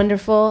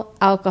 wonderful,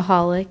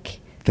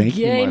 alcoholic, Thank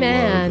you, gay my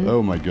man. love.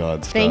 Oh, my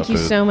God, stop Thank you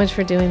it. so much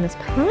for doing this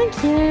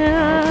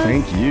podcast.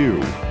 Thank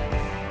you.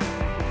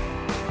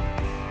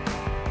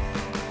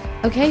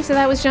 Okay, so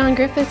that was John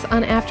Griffiths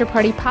on After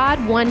Party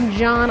Pod. One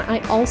John I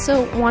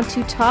also want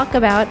to talk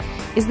about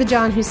is the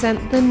John who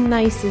sent the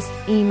nicest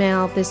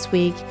email this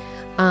week.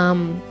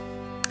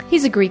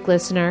 He's a Greek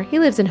listener. He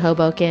lives in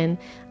Hoboken.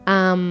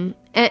 And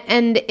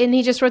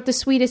he just wrote the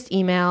sweetest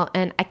email,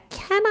 and I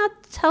cannot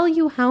tell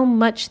you how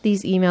much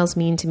these emails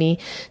mean to me.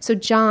 So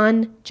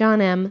John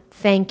M.,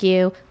 thank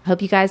you. I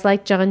hope you guys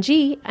like John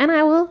G., and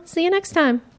I will see you next time.